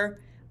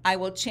folder. I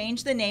will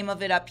change the name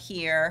of it up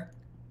here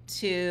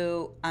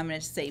to, I'm going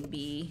to say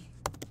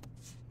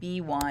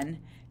B1,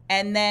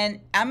 and then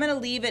I'm going to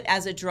leave it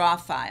as a draw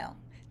file.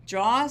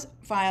 Draw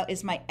file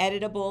is my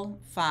editable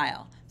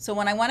file. So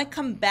when I want to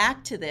come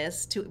back to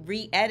this to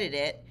re-edit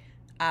it,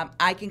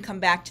 I can come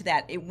back to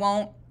that. It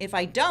won't, if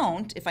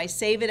I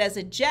save it as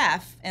a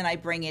JEF and I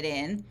bring it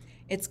in,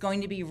 it's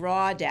going to be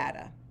raw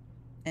data.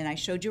 And I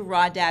showed you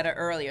raw data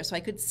earlier, so I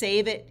could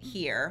save it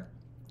here.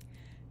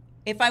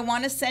 If I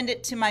want to send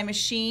it to my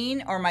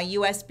machine or my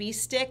USB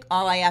stick,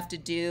 all I have to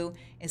do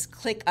is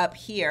click up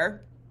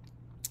here,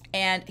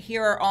 and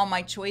here are all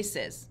my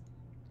choices.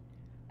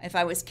 If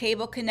I was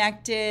cable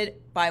connected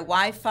by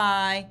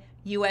Wi-Fi,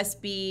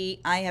 USB,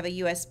 I have a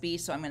USB,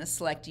 so I'm going to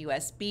select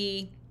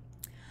USB.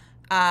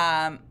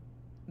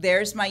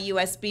 There's my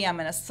USB. I'm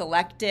going to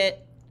select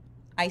it.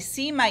 I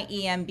see my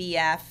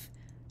EMBF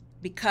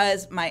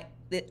because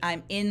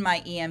I'm in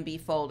my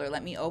EMB folder.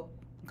 Let me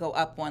go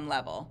up one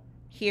level.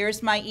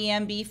 Here's my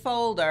EMB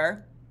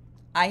folder.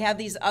 I have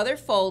these other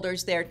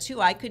folders there too.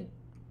 I could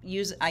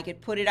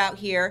put it out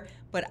here,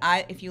 but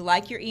if you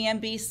like your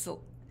EMB,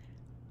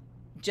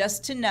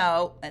 just to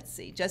know,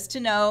 just to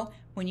know,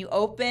 when you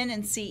open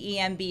and see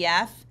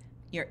EMBF,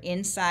 you're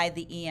inside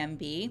the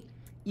EMB.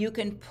 You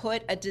can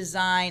put a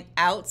design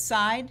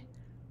outside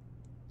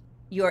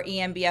your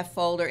EMBF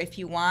folder if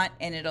you want,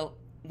 and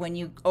when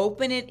you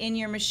open it in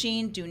your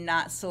machine, do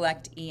not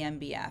select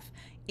EMBF.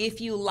 If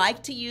you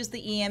like to use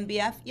the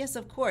EMBF, yes,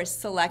 of course,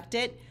 select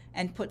it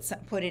and put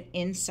it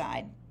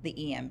inside the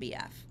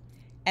EMBF.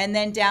 And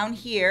then down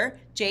here,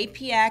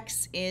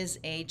 JPX is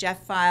a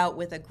Jeff file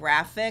with a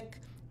graphic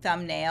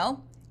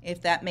thumbnail.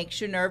 If that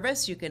makes you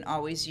nervous, you can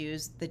always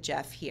use the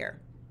Jeff here,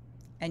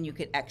 and you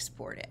could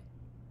export it.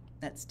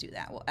 Let's do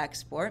that. We'll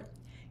export.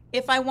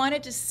 If I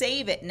wanted to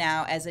save it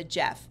now as a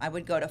Jeff, I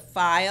would go to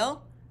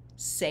File,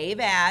 Save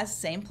As,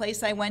 same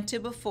place I went to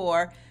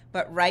before,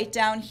 but right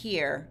down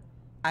here,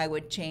 I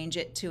would change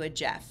it to a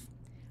Jeff.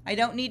 I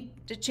don't need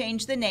to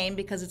change the name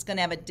because it's going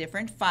to have a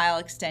different file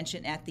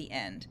extension at the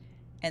end,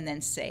 and then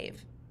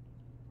save.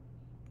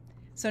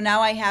 So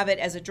now I have it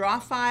as a draw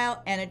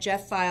file and a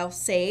Jeff file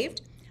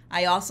saved.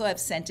 I also have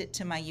sent it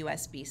to my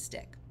USB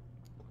stick.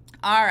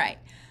 All right.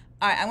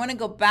 All right, I'm going to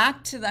go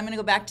back to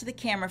the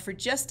camera for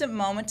just a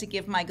moment to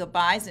give my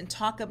goodbyes and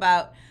talk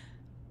about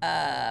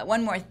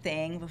one more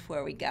thing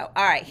before we go.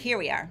 All right, here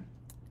we are.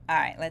 All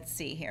right, let's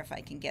see here if I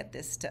can get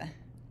this to,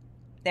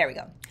 there we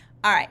go.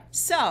 All right,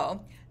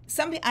 so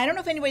I don't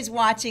know if anybody's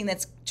watching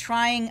that's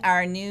trying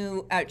our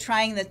new,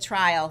 trying the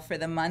trial for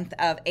the month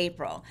of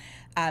April.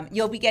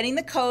 You'll be getting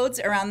the codes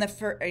around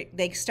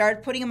they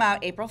start putting them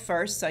out April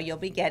 1st, so you'll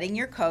be getting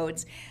your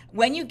codes.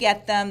 When you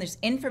get them, there's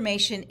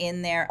information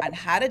in there on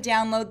how to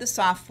download the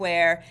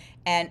software,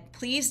 and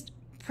please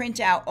print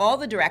out all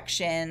the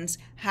directions,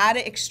 how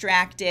to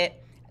extract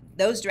it,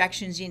 those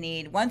directions you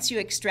need. Once you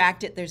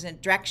extract it, there's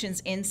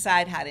directions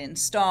inside how to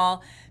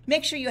install.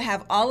 Make sure you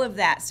have all of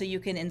that so you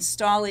can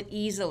install it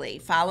easily.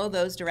 Follow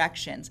those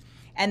directions.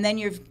 And then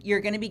you're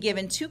going to be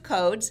given 2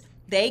 codes.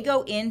 They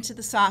go into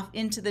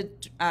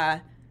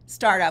the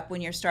startup.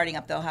 When you're starting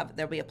up,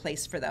 there'll be a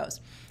place for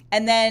those.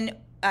 And then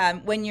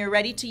when you're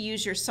ready to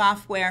use your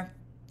software,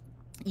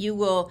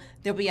 there'll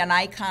be an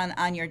icon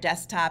on your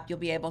desktop. You'll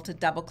be able to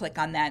double click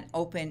on that,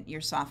 open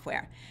your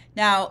software.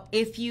 Now,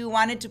 if you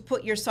wanted to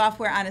put your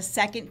software on a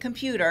second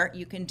computer,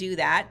 you can do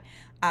that.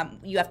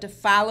 You have to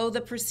follow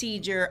the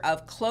procedure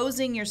of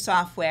closing your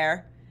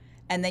software,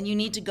 and then you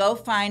need to go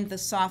find the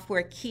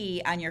software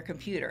key on your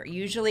computer.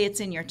 Usually it's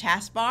in your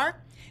taskbar,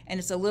 and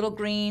it's a little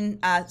green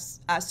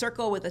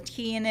circle with a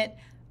key in it.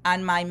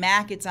 On my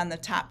Mac, it's on the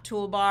top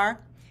toolbar.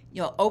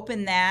 You'll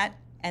open that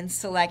and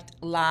select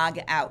Log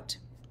Out.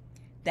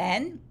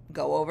 Then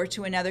go over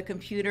to another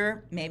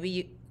computer. Maybe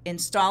you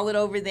install it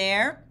over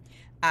there.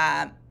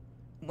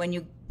 When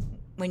you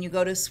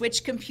go to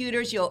switch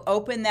computers, you'll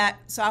open that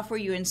software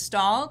you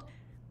installed.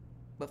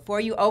 Before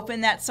you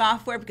open that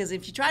software, because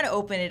if you try to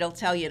open it, it'll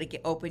tell you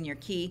to open your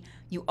key.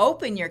 You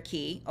open your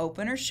key,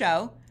 open or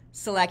show,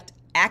 select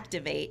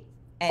Activate,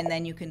 and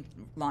then you can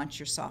launch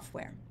your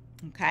software.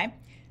 Okay?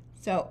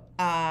 So,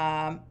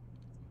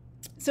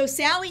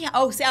 Sally,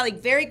 Sally,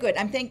 very good.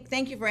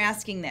 Thank you for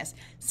asking this.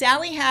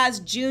 Sally has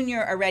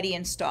Junior already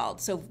installed,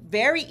 so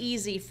very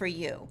easy for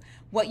you.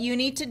 What you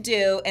need to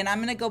do, and I'm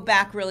going to go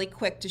back really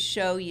quick to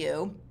show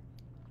you.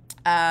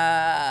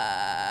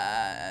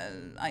 I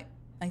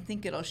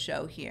think it'll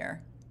show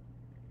here.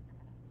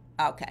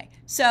 Okay,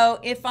 so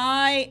if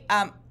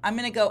I'm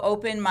going to go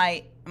open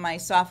my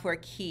software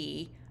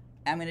key.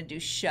 I'm going to do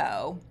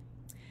show,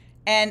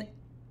 and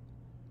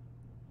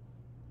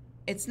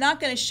it's not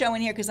going to show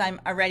in here because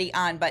I'm already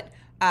on, but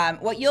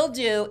what you'll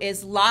do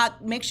is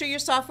make sure your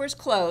software is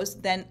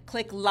closed, then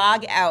click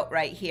Log Out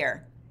right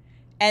here,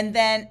 and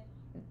then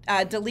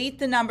delete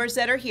the numbers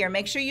that are here.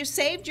 Make sure you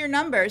saved your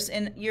numbers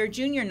and your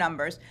Junior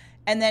numbers,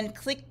 and then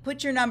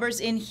put your numbers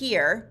in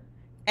here,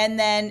 and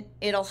then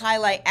it'll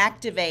highlight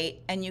Activate,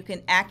 and you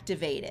can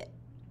activate it.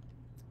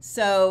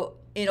 So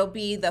it'll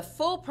be the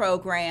full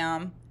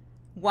program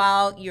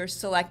while you're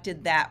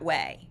selected that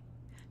way.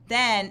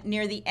 Then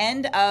near the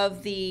end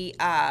of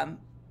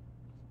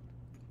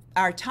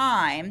our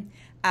time,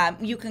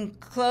 you can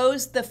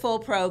close the full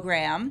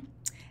program,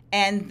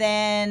 and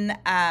then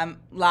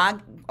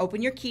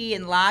open your key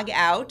and log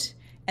out,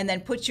 and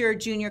then put your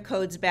Junior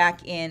codes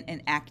back in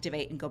and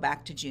activate and go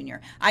back to Junior.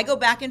 I go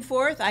back and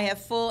forth. I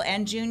have full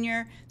and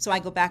Junior, so I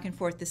go back and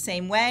forth the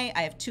same way.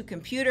 I have 2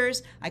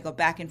 computers. I go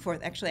back and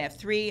forth. Actually, I have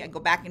 3. I go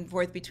back and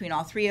forth between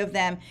all 3 of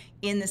them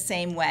in the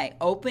same way.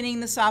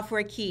 Opening the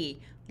software key,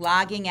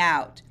 logging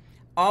out,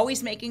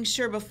 always making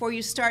sure before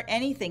you start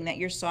anything that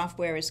your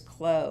software is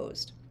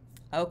closed.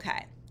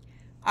 Okay.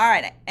 All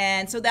right,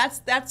 and so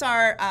that's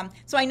our,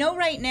 so I know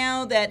right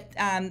now that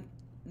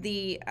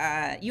the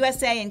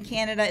USA and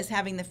Canada is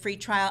having the free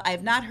trial. I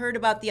have not heard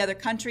about the other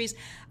countries.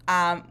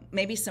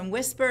 Maybe some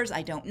whispers,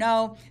 I don't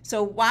know.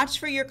 So watch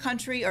for your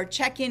country or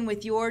check in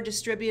with your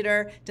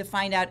distributor to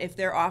find out if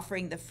they're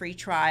offering the free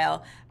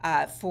trial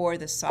for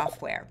the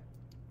software.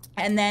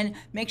 And then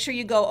make sure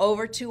you go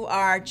over to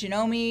our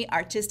Janome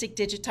Artistic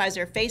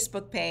Digitizer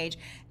Facebook page,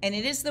 and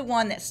it is the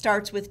one that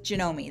starts with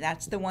Janome.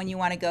 That's the one you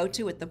want to go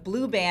to with the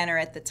blue banner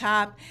at the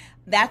top.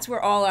 That's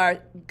where all our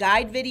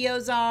guide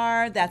videos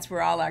are. That's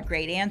where all our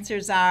great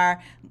answers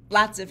are.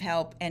 Lots of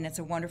help, and it's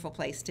a wonderful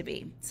place to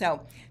be.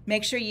 So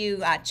make sure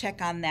you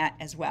check on that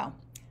as well.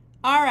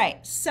 All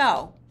right,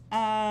 so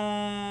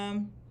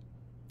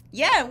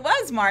yeah, it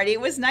was, Marty.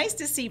 It was nice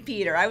to see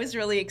Peter. I was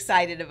really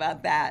excited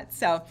about that.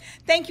 So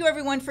thank you,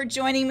 everyone, for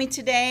joining me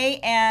today.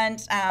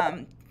 And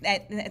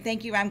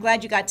thank you. I'm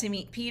glad you got to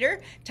meet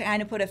Peter, to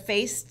kind of put a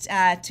face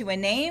to a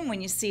name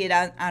when you see it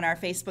on our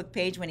Facebook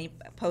page when he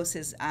posts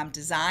his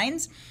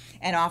designs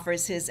and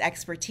offers his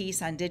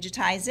expertise on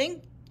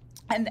digitizing.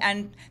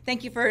 And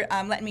thank you for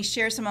letting me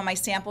share some of my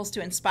samples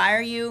to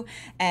inspire you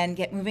and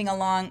get moving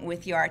along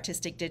with your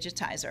Artistic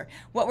Digitizer.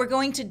 What we're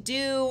going to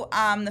do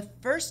the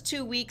first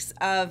 2 weeks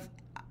of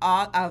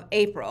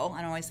April,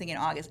 I'm always thinking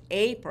August,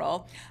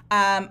 April,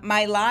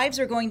 my lives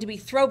are going to be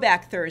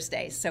Throwback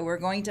Thursdays. So we're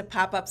going to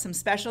pop up some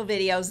special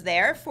videos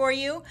there for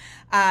you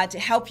to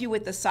help you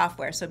with the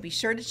software. So be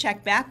sure to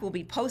check back. We'll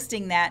be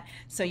posting that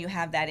so you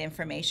have that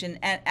information.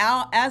 And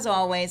as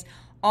always,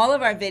 all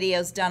of our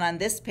videos done on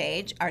this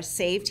page are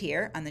saved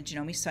here on the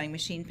Janome Sewing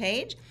Machine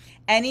page.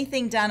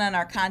 Anything done on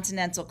our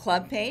Continental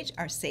Club page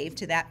are saved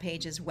to that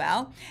page as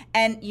well.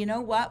 And you know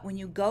what? When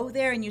you go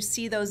there and you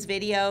see those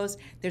videos,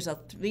 there's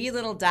 3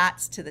 little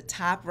dots to the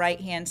top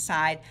right-hand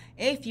side.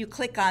 If you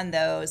click on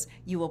those,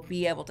 you will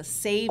be able to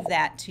save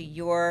that to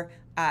your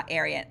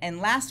area. And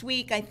last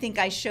week, I think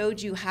I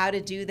showed you how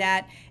to do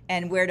that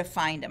and where to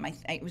find them.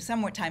 It was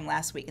somewhat time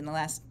last week, in the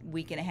last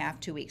week and a half,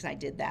 2 weeks, I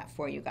did that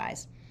for you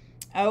guys.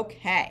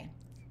 Okay.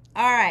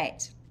 All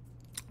right.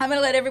 I'm going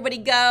to let everybody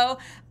go.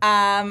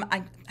 I'm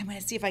going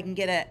to see if I can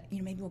get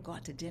maybe we'll go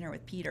out to dinner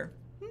with Peter.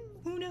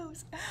 Who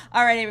knows?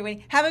 All right,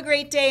 everybody. Have a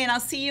great day, and I'll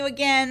see you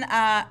again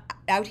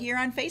out here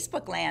on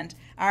Facebook land.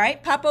 All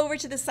right. Pop over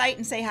to the site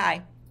and say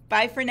hi.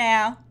 Bye for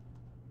now.